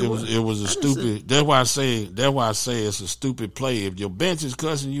it was a stupid. That's why I say it's a stupid play. If your bench is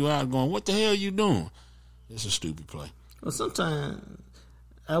cussing you out, going, "What the hell are you doing?" It's a stupid play. Well, sometimes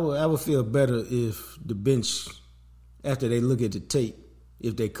I would feel better if the bench, after they look at the tape,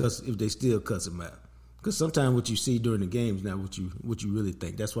 if they still cuss him out. Because sometimes what you see during the game is not what you really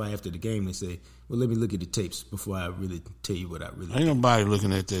think. That's why after the game they say, "Well, let me look at the tapes before I really tell you what I really." Ain't nobody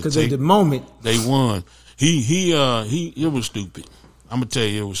looking at that. Because at the moment they won. It was stupid. I'm gonna tell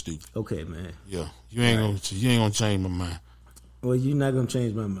you, it was stupid. Okay, man. Yeah, you ain't gonna change my mind. Well, you're not gonna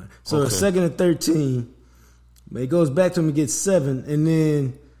change my mind. So okay. 2nd and 13, but he goes back to him and gets 7, and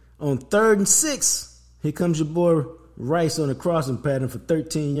then on 3rd and 6, here comes your boy Rice on a crossing pattern for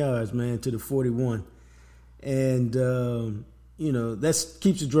 13 yards, man, to the 41. And, that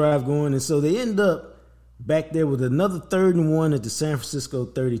keeps the drive going. And so they end up back there with another 3rd and 1 at the San Francisco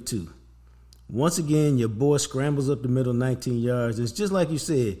 32. Once again, your boy scrambles up the middle 19 yards. It's just like you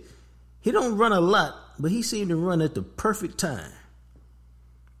said. He don't run a lot, but he seemed to run at the perfect time.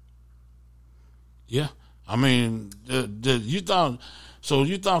 Yeah. I mean, you thought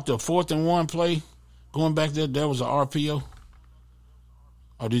the 4th and 1 play going back there, that was an RPO?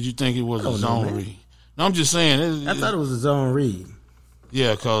 Or did you think it was a zone read? No, I'm just saying. I thought it was a zone read.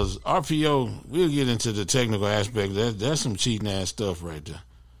 Yeah, because RPO, we'll get into the technical aspect. That's some cheating ass stuff right there.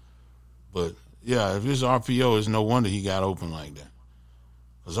 But, yeah, if it's RPO, it's no wonder he got open like that.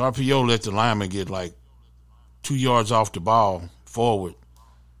 Because RPO let the lineman get like 2 yards off the ball forward,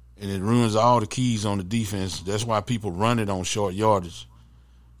 and it ruins all the keys on the defense. That's why people run it on short yardage.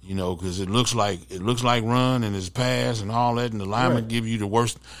 Because it looks like run and it's pass and all that, and the lineman give you the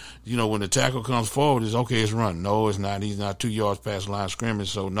worst. When the tackle comes forward, it's okay, it's run. No, it's not. He's not 2 yards past the line of scrimmage,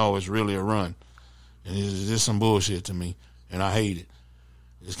 so no, it's really a run. And it's just some bullshit to me, and I hate it.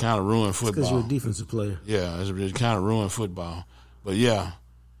 It's kind of ruined football. Because you're a defensive player. Yeah, it's kind of ruined football. But yeah,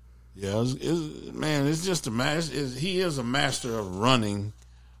 it's just he is a master of running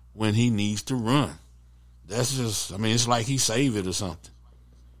when he needs to run. That's just, it's like he saved it or something.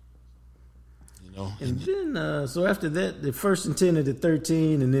 And then, so after that, the 1st and 10 at the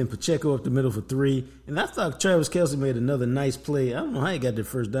 13, and then Pacheco up the middle for 3. And I thought Travis Kelce made another nice play. I don't know how he got that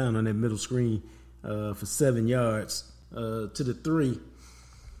first down on that middle screen for 7 yards to the 3.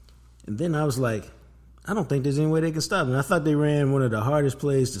 And then I was like, I don't think there's any way they can stop him. I thought they ran one of the hardest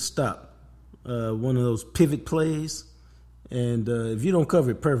plays to stop, one of those pivot plays. And if you don't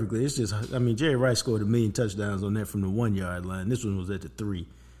cover it perfectly, it's just, I mean, Jerry Rice scored 1 million touchdowns on that from the 1 yard line. This one was at the 3.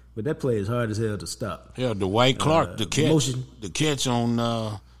 But that play is hard as hell to stop. Yeah, the White Clark, the catch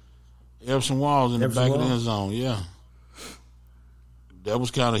on Everson Walls in the back of the end zone. Yeah, that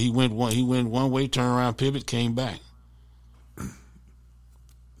was kind of he went one way, turned around, pivot, came back.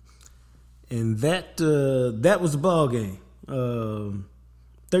 And that was the ball game.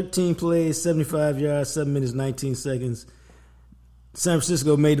 13 plays, 75 yards, 7 minutes, 19 seconds. San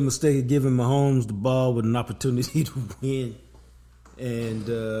Francisco made the mistake of giving Mahomes the ball with an opportunity to win. And,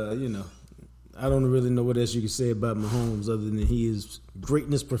 I don't really know what else you can say about Mahomes other than he is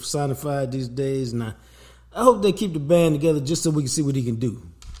greatness personified these days. And I hope they keep the band together just so we can see what he can do.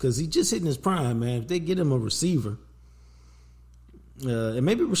 Because he's just hitting his prime, man. If they get him a receiver, and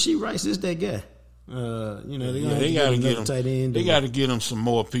maybe Rashee Rice is that guy. They got to get him tight end. They got to get him some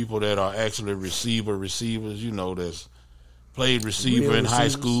more people that are actually receivers. That's played receiver in high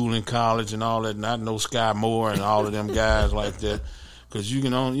school and college and all that. Not no Sky Moore and all of them guys like that. Because you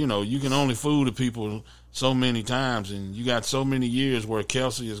can only fool the people so many times, and you got so many years where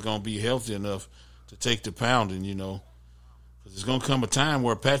Kelsey is going to be healthy enough to take the pounding. Because there's going to come a time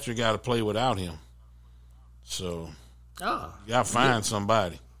where Patrick got to play without him. So you got to find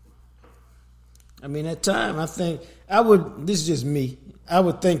somebody. I mean, at time, I think this is just me, I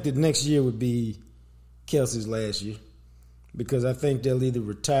would think that next year would be Kelsey's last year because I think they'll either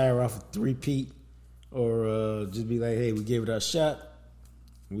retire off a three-peat or just be like, hey, we gave it our shot.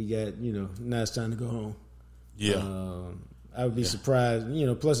 We got, now it's time to go home. Yeah. I would be surprised.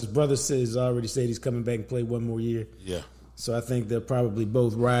 Plus his brother has already said he's coming back and play one more year. Yeah. So I think they'll probably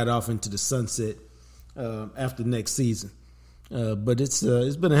both ride off into the sunset after next season. But it's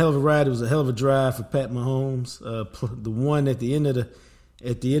been a hell of a ride. It was a hell of a drive for Pat Mahomes. The one at the end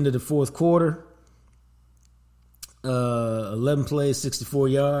of the fourth quarter, 11 plays, 64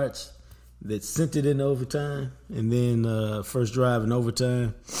 yards. That sent it into overtime, and then first drive in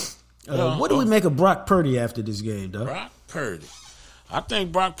overtime. What do we make of Brock Purdy after this game, dog? Brock Purdy. I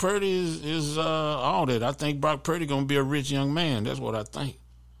think Brock Purdy is all that. I think Brock Purdy gonna be a rich young man. That's what I think.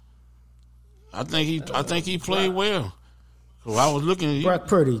 I think he played well. So I was looking at Brock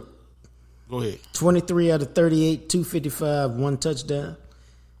Purdy. Go ahead. 23 out of 38, 255, 1 touchdown,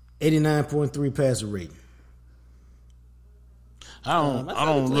 89.3 passer rating. I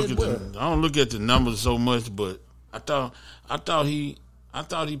don't look at the numbers so much, but I thought he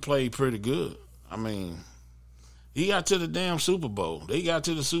played pretty good. I mean, he got to the damn Super Bowl. They got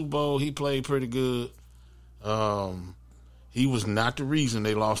to the Super Bowl. He played pretty good. He was not the reason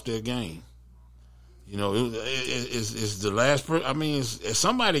they lost their game. It's the last.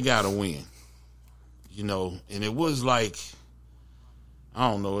 Somebody got to win. And it was like, I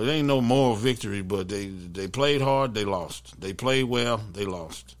don't know. It ain't no moral victory, but they played hard, they lost. They played well, they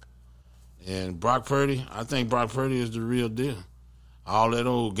lost. And Brock Purdy, I think Brock Purdy is the real deal. All that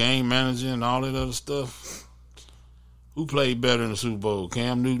old game manager and all that other stuff. Who played better in the Super Bowl,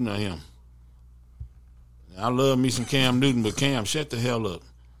 Cam Newton or him? I love me some Cam Newton, but Cam, shut the hell up.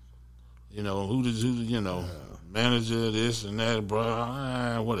 Manager, this and that,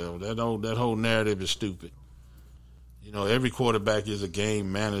 bro. Whatever. That whole narrative is stupid. Every quarterback is a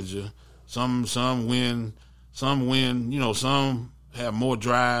game manager. Some win. Some have more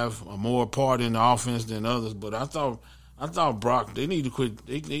drive or more part in the offense than others. But I thought Brock. They need to quit.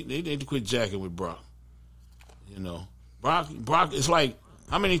 They need to quit jacking with Brock. Brock. It's like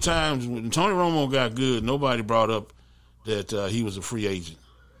how many times when Tony Romo got good, nobody brought up that he was a free agent.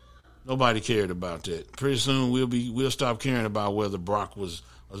 Nobody cared about that. Pretty soon we'll stop caring about whether Brock was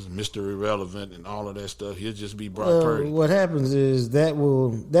Mr. Irrelevant and all of that stuff. He'll just be Brock Purdy. What happens is that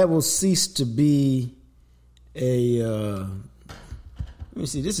will cease to be a. Let me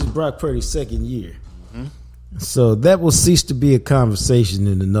see. This is Brock Purdy's second year, so that will cease to be a conversation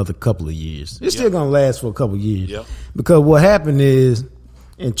in another couple of years. It's still going to last for a couple of years, because what happened is,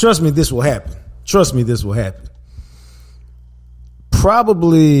 and trust me, this will happen.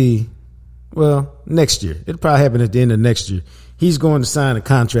 Probably, next year. It'll probably happen at the end of next year. He's going to sign a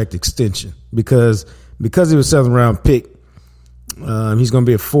contract extension because he was a 7th round pick. He's going to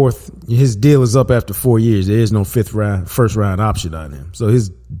be a 4th. His deal is up after 4 years. There is no first round option on him. So his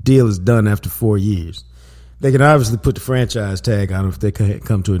deal is done after 4 years. They can obviously put the franchise tag on him if they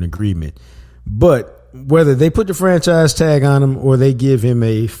come to an agreement. But whether they put the franchise tag on him or they give him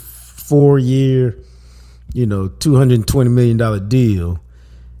a 4-year, $220 million deal,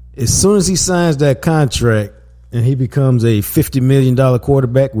 as soon as he signs that contract and he becomes a $50 million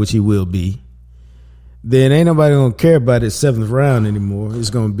quarterback, which he will be, then ain't nobody going to care about his 7th round anymore. It's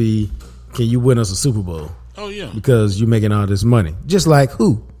going to be, can you win us a Super Bowl? Oh, yeah. Because you're making all this money. Just like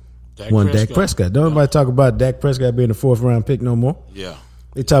who? Dak Prescott. Don't nobody talk about Dak Prescott being a 4th round pick no more. Yeah.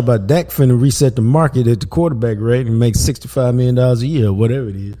 They talk about Dak finna reset the market at the quarterback rate and make $65 million a year or whatever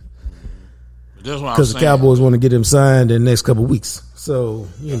it is. Because the Cowboys want to get him signed in the next couple of weeks. So,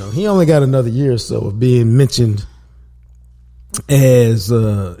 he only got another year or so of being mentioned as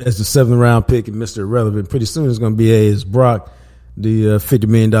the 7th round pick and Mr. Irrelevant. Pretty soon it's going to be as Brock, the $50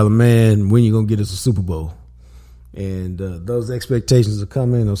 million man, when you going to get us a Super Bowl. And those expectations are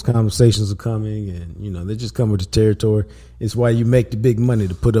coming, those conversations are coming, and they just come with the territory. It's why you make the big money,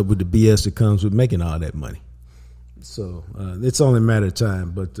 to put up with the BS that comes with making all that money. So it's only a matter of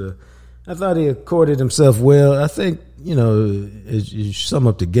time. But I thought he accorded himself well. I think as you sum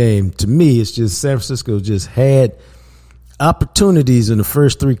up the game, to me, it's just San Francisco just had opportunities in the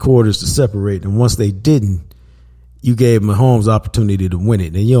first 3 quarters to separate, and once they didn't, you gave Mahomes opportunity to win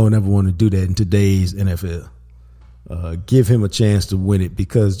it, and you don't ever want to do that in today's NFL. Give him a chance to win it,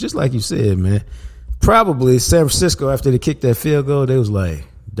 because just like you said, man, probably San Francisco, after they kicked that field goal, they was like,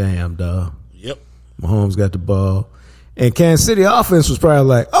 damn, dog. Yep. Mahomes got the ball. And Kansas City offense was probably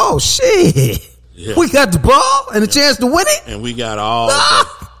like, oh, shit. Yeah. We got the ball and a chance to win it? And we got all day.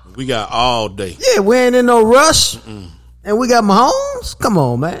 We got all day. Yeah, we ain't in no rush. And we got Mahomes? Come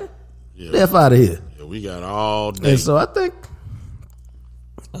on, man. Yeah. Get out of here. Yeah, we got all day. And so I think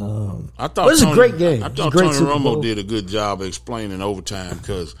I thought it was a great game. I thought Tony Romo did a good job explaining overtime,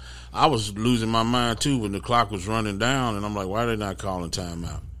 because I was losing my mind too when the clock was running down, and I'm like, why are they not calling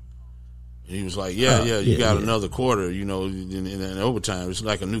timeout? And he was like, you got another quarter, in overtime. It's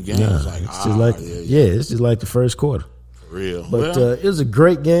like a new game. Yeah, it's like, it's just like the first quarter. For real. But it was a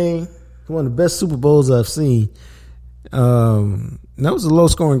great game. One of the best Super Bowls I've seen. That was a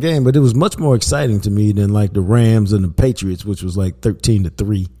low-scoring game, but it was much more exciting to me than like the Rams and the Patriots, which was like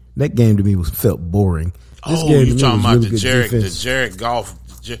 13-3. That game to me felt boring. This game you're talking about the Jared Goff?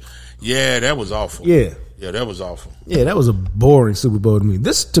 Yeah, that was awful. Yeah, that was awful. Yeah, that was a boring Super Bowl to me.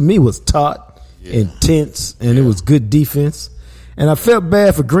 This to me was taut, intense, and it was good defense. And I felt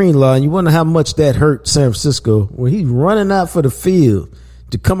bad for Greenlaw, and you wonder how much that hurt San Francisco when he's running out for the field.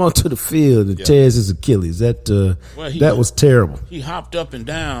 To come onto the field and tears his Achilles, that was terrible. He hopped up and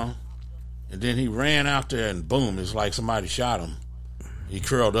down, and then he ran out there, and boom, it's like somebody shot him. He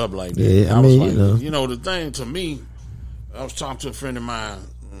curled up like that. Yeah, I mean, the thing to me, I was talking to a friend of mine,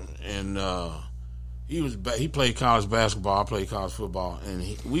 and he played college basketball, I played college football, and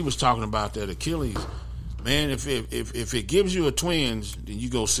we was talking about that Achilles. Man, if it gives you a twinge, then you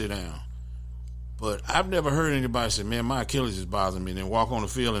go sit down. But I've never heard anybody say, man, my Achilles is bothering me, and then walk on the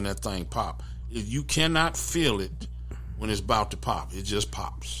field and that thing pop. You cannot feel it when it's about to pop. It just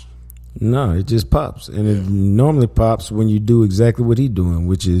pops. No, it just pops. And it normally pops when you do exactly what he's doing,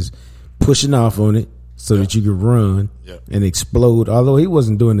 which is pushing off on it so that you can run and explode. Although he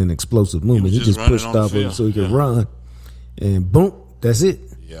wasn't doing an explosive movement. He just pushed off on it so he could run. And boom, that's it.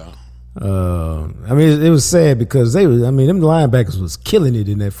 Yeah. It was sad because them linebackers was killing it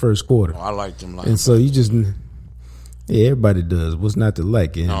in that first quarter. Oh, I liked them linebackers. And so you just, everybody does. What's not to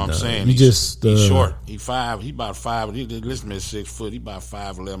like? And, no, I'm saying he's short. He's about 5. He listen to 6 foot. He about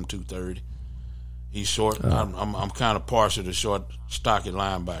 5'11", 230. He's short. I'm kind of partial to short, stocky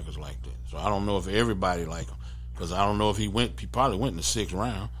linebackers like that. So I don't know if everybody like him, because I don't know if he probably went in the 6th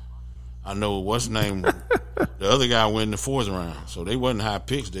round. I know what's name. The other guy went in the 4th round, so they wasn't high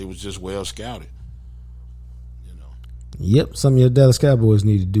picks. They was just well scouted. Yep, something your Dallas Cowboys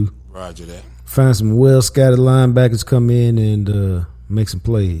need to do. Roger that. Find some well scouted linebackers, come in and make some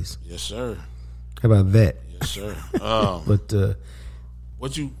plays. Yes, sir. How about that? Yes, sir. But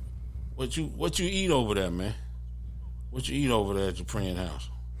what you eat over there, man? What you eat over there at your praying house?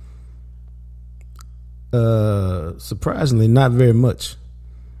 Surprisingly, not very much.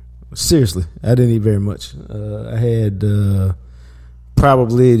 Seriously, I didn't eat very much. I had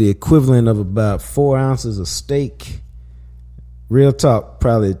probably the equivalent of about 4 ounces of steak. Real talk,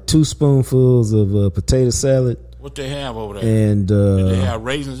 probably 2 spoonfuls of potato salad. What they have over there? And did they have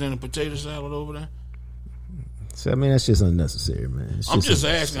raisins in the potato salad over there? So, that's just unnecessary, man. I'm just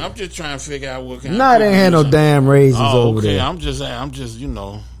asking. I'm just trying to figure out what kind. No, they ain't had no damn raisins over there. I'm just trying to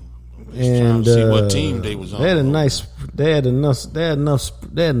see what team they was on. They had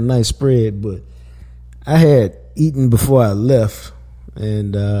a nice spread, but I had eaten before I left,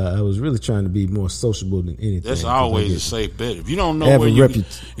 And I was really trying to be more sociable than anything. That's always a safe bet. If you don't know where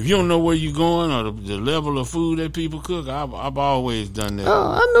you're going or the level of food that people cook, I've always done that.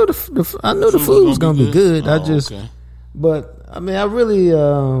 Oh, I know the food was gonna be good. Okay. But I mean, I really,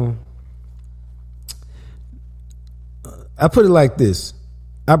 I put it like this: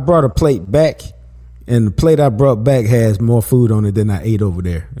 I brought a plate back, and the plate I brought back has more food on it than I ate over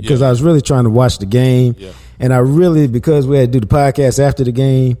there because I was really trying to watch the game. Yeah. And I really, because we had to do the podcast after the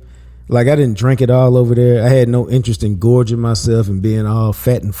game, like I didn't drink it all over there. I had no interest in gorging myself and being all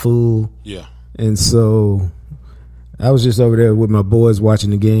fat and full. Yeah. And so I was just over there with my boys watching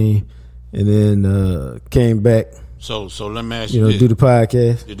the game, and then came back. So let me ask you, do the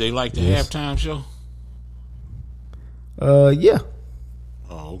podcast. Did they like the halftime show? Yeah.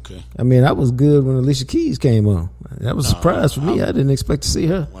 Oh, okay. I mean, I was good when Alicia Keys came on. That was a surprise for me. I didn't expect to see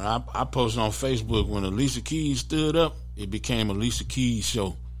her. When I posted on Facebook, when Alicia Keys stood up, it became Alicia Keys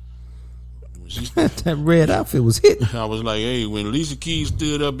show. That red outfit was hitting. I was like, hey, when Alicia Keys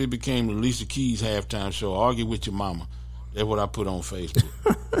stood up, it became Alicia Keys halftime show. Argue with your mama. That's what I put on Facebook.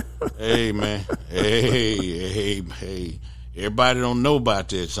 Hey, man. Hey. Everybody don't know about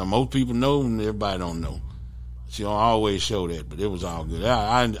that. Some most people know and everybody don't know. She don't always show that, but it was all good.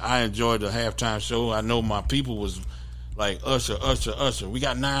 I enjoyed the halftime show. I know my people was like, Usher. We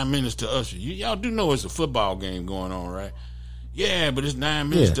got 9 minutes to Usher. Y'all do know it's a football game going on, right? Yeah, but it's 9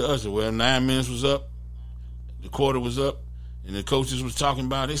 minutes to Usher. Well, 9 minutes was up. The quarter was up. And the coaches was talking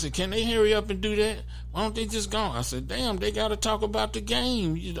about it. They said, can they hurry up and do that? Why don't they just go? I said, damn, they got to talk about the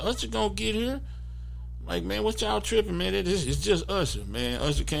game. Usher going to get here. Like, man, what y'all tripping, man? It's just Usher, man.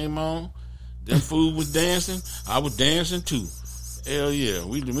 Usher came on. Them food was dancing. I was dancing too. Hell yeah,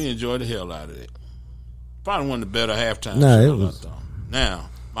 we enjoyed the hell out of it. Probably one of the better halftime shows. Now,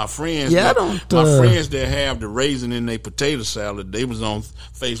 my friends, friends that have the raisin in their potato salad, they was on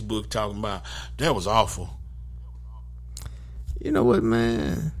Facebook talking about that was awful. You know what,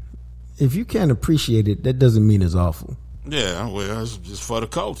 man? If you can't appreciate it, that doesn't mean it's awful. Yeah, well, it's just for the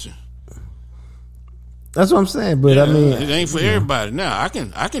culture. That's what I'm saying, but I mean, it ain't for everybody. Now I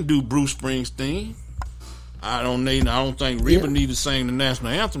can do Bruce Springsteen. I don't think Reba need to sing the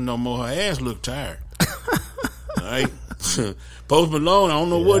national anthem no more. Her ass look tired. All right, Post Malone. I don't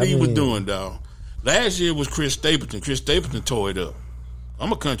know what he was doing, dog. Last year was Chris Stapleton. Chris Stapleton tore it up.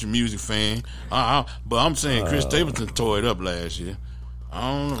 I'm a country music fan, but I'm saying Chris Stapleton tore it up last year. I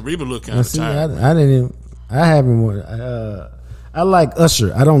don't know. Reba look kind of tired. I haven't. I like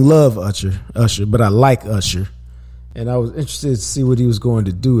Usher. I don't love Usher, but I like Usher. And I was interested to see what he was going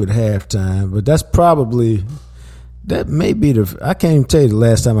to do at halftime. But that may be I can't even tell you the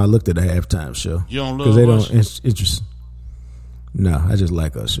last time I looked at a halftime show. You don't love Usher? Because they don't interest. No, I just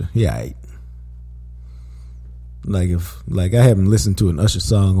like Usher. Yeah, I haven't listened to an Usher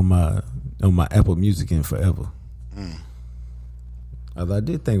song on my Apple Music in forever. Although I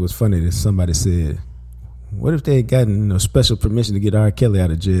did think it was funny that somebody said, what if they had gotten special permission to get R. Kelly out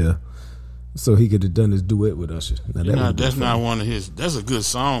of jail so he could have done his duet with Usher? Now, that's not one of his. That's a good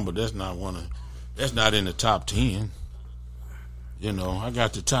song, but that's not that's not in the top 10. You know, I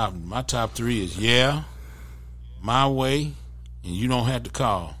got my top 3 is Yeah, My Way, and You Don't Have to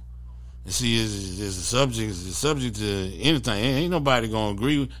Call. And see, it's a subject to anything. Ain't nobody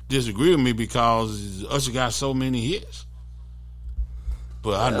gonna disagree with me because Usher got so many hits.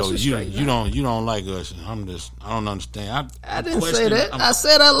 But I know you don't like Usher. I don't understand. I didn't say that. I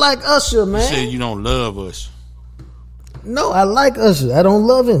said I like Usher, man. You said you don't love Usher. No, I like Usher. I don't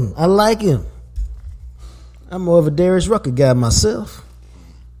love him. I like him. I'm more of a Darius Rucker guy myself.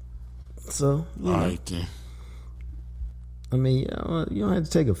 So all right then. I mean, you don't have to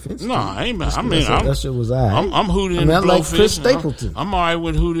take offense. No, I ain't. Usher was all right. I'm Hootie and the Blowfish. I like Chris Stapleton. I'm all right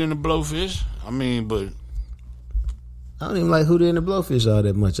with Hootie and the Blowfish. I mean, but I don't even like Hootie and the Blowfish all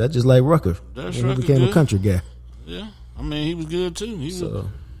that much. I just like Rucker. He became a country guy. Yeah, I mean, he was good too.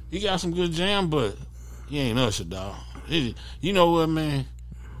 He got some good jam, but he ain't Usher, dog. You know what, man?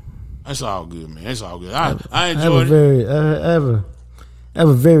 That's all good, man. It's all good. I enjoy it. I have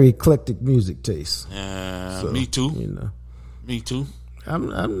a very eclectic music taste. Me too. You know, me too.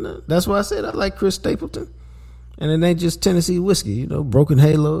 That's why I said I like Chris Stapleton, and it ain't just Tennessee whiskey. You know, Broken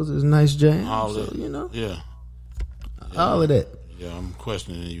Halos is a nice jam. All that, you know, yeah. All of that. Yeah, I'm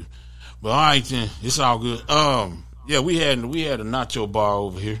questioning you, but all right then, it's all good. Yeah, we had a nacho bar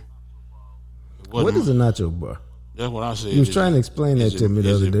over here. What is a nacho bar? That's what I said. You was trying to explain that to me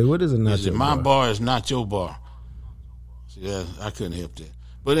the other day. What is a nacho bar? My bar is not your bar. See, I couldn't help that.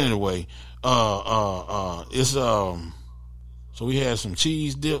 But anyway, it's so we had some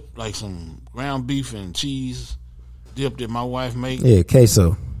cheese dip, like some ground beef and cheese, dip that my wife make. Yeah,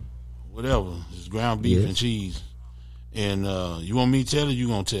 queso. Whatever. It's ground beef and cheese. And you want me to tell it? You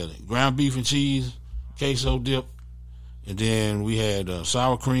gonna tell it? Ground beef and cheese, queso dip, and then we had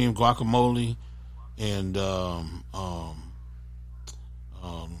sour cream, guacamole, and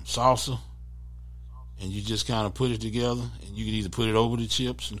salsa. And you just kind of put it together, and you can either put it over the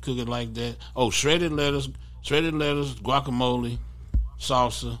chips and cook it like that. Oh, shredded lettuce, guacamole,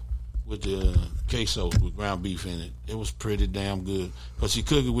 salsa with the queso with ground beef in it. It was pretty damn good. Because you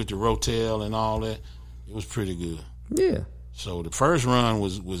cook it with the rotel and all that. It was pretty good. Yeah. So the first run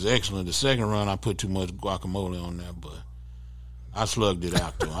was excellent. The second run, I put too much guacamole on there, but I slugged it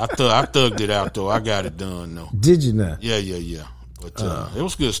out, though. I thugged it out, though. I got it done, though. Did you not? Yeah. But it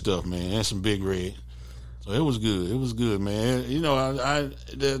was good stuff, man. And some Big Red. So it was good. It was good, man. You know,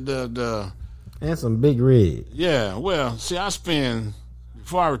 and some Big Red. Yeah. Well, see,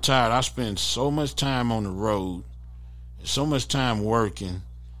 before I retired, I spent so much time on the road, and so much time working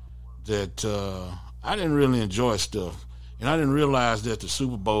that I didn't really enjoy stuff, and I didn't realize that the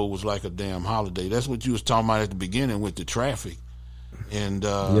Super Bowl was like a damn holiday. That's what you was talking about at the beginning with the traffic, and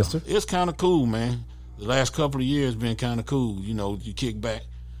yes, sir. It's kind of cool, man. The last couple of years been kind of cool. You know, you kick back.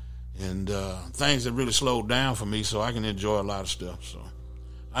 And things have really slowed down for me, so I can enjoy a lot of stuff. So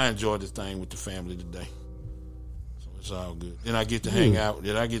I enjoyed this thing with the family today. So it's all good. Then I get to hang out.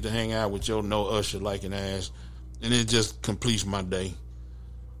 Then I get to hang out with your no Usher like an ass, and it just completes my day.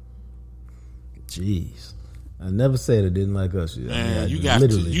 Jeez, I never said I didn't like Usher. Man,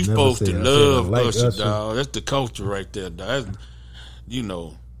 you supposed to love like Usher, dog. That's the culture right there, dog. That's, you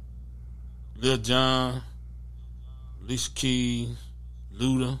know, Lil Jon, Alicia Keys,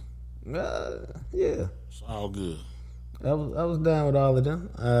 Luda. Yeah, it's all good. I was down with all of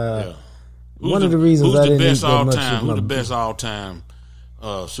them. Yeah. One of the reasons I didn't eat that much. Who's the best all time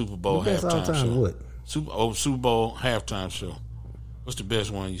Super Bowl halftime show? What? Super Bowl halftime show. What's the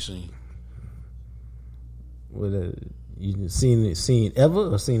best one you seen? What you seen ever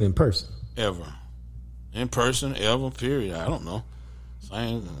or seen in person? Ever, in person, ever. Period. I don't know. I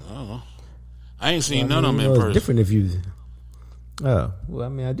don't know. I ain't seen none of them in person. It's different if you. Oh, well, I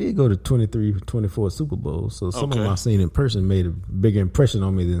mean, I did go to 23, 24 Super Bowls, so some of them I seen in person made a bigger impression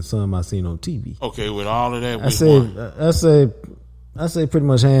on me than some I seen on TV. Okay, with all of that, I say pretty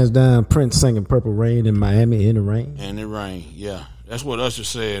much hands down, Prince singing "Purple Rain" in Miami in the rain. And it rained, yeah. That's what Usher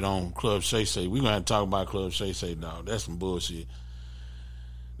said on Club Shay Say. We're gonna have to talk about Club Shay Say, dog. That's some bullshit.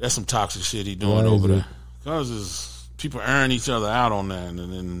 That's some toxic shit he doing over there. Because people airing each other out on that,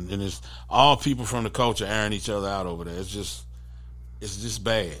 and it's all people from the culture airing each other out over there. It's just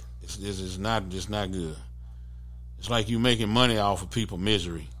bad. It's not good. It's like you making money off of people's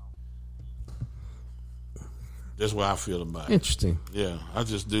misery. That's what I feel about it. Interesting. Yeah, I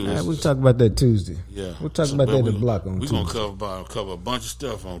just do. All right, we'll talk about that Tuesday. Yeah. We'll talk about that in the block on Tuesday. We're going to cover a bunch of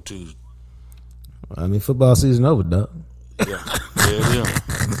stuff on Tuesday. I mean, football season over, dog. Yeah. There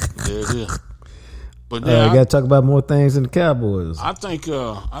it is. But yeah, we got to talk about more things in the Cowboys. I think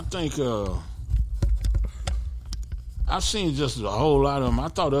I've seen just a whole lot of them. I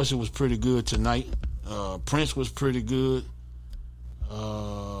thought Usher was pretty good tonight. Prince was pretty good.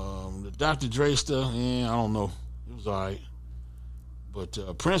 The Dr. Dre stuff, I don't know. It was all right.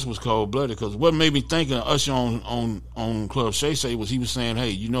 But Prince was cold-blooded because what made me think of Usher on Club Shay Say was he was saying,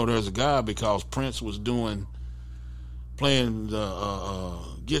 hey, you know there's a God because Prince was playing the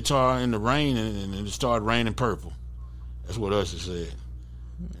guitar in the rain and it started raining purple. That's what Usher said.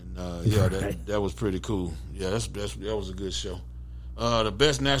 And that was pretty cool. Yeah, that was a good show. The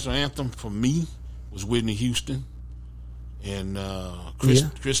best national anthem for me was Whitney Houston. And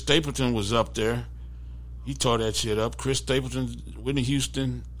Chris Stapleton was up there. He tore that shit up. Chris Stapleton, Whitney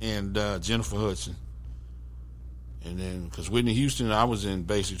Houston, and Jennifer Hudson. And then, because Whitney Houston, I was in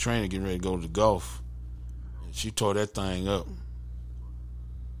basic training getting ready to go to the golf. And she tore that thing up. And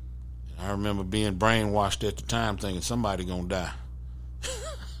I remember being brainwashed at the time thinking somebody gonna die.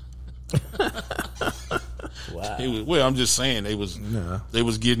 Wow. I'm just saying they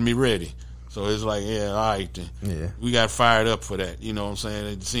was getting me ready. So it's like, yeah, all right then. Yeah. We got fired up for that. You know what I'm saying?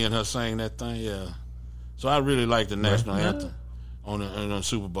 And seeing her sing that thing, yeah. So I really like the national anthem on the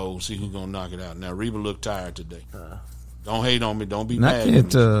Super Bowl. See who's gonna knock it out. Now Reba looked tired today. Don't hate on me. Don't be mad at me.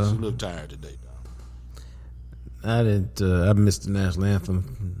 She looked tired today, dog. I didn't. I missed the national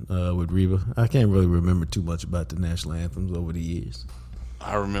anthem with Reba. I can't really remember too much about the national anthems over the years.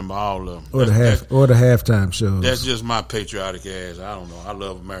 I remember all of them. Or the halftime shows. That's just my patriotic ass. I don't know. I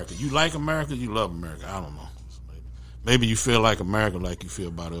love America. You like America? You love America. I don't know. Maybe you feel like America like you feel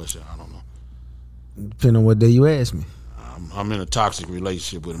about us. I don't know. Depending on what day you ask me. I'm in a toxic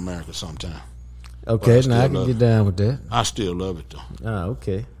relationship with America sometimes. Okay, now I can get down with that. I still love it though. Ah,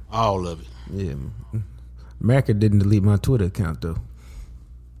 okay. All of it. Yeah. America didn't delete my Twitter account though.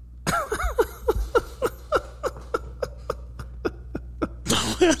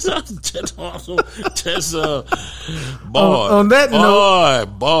 That's on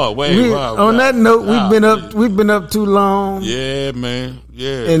that note, we've been up too long. Yeah, man.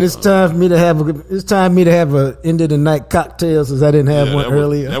 Yeah, and it's time for me to have a end of the night cocktail since I didn't have one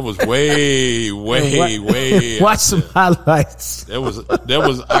earlier. That was way. Watch some highlights. That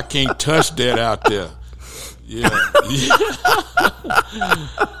was. I can't touch that out there. Yeah.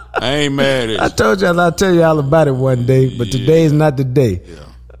 I ain't mad at you. I told y'all I'll tell you all about it one day, but today is not the day. Yeah.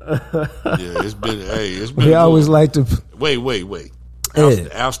 It's been. We always like to wait. Yeah.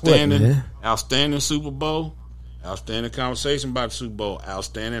 Outstanding Super Bowl, outstanding conversation about the Super Bowl,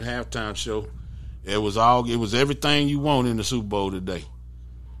 outstanding halftime show. It was everything you want in the Super Bowl today,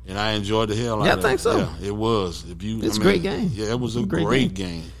 and I enjoyed the hell out of it. I think so. Yeah, it was. It's a great game. Yeah, it was a great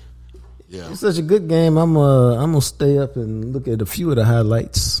game. Yeah. It's such a good game. I'm gonna stay up and look at a few of the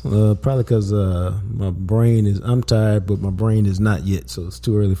highlights. Probably because I'm tired, but my brain is not yet, so it's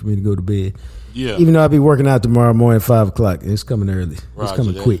too early for me to go to bed. Yeah. Even though I'll be working out tomorrow morning at 5:00, it's coming early. It's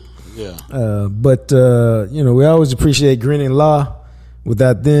coming quick. Yeah. But we always appreciate Green and Law.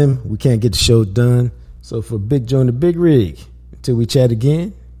 Without them, we can't get the show done. So for Big Joe and the Big Rig, until we chat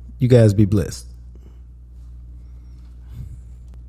again, you guys be blessed.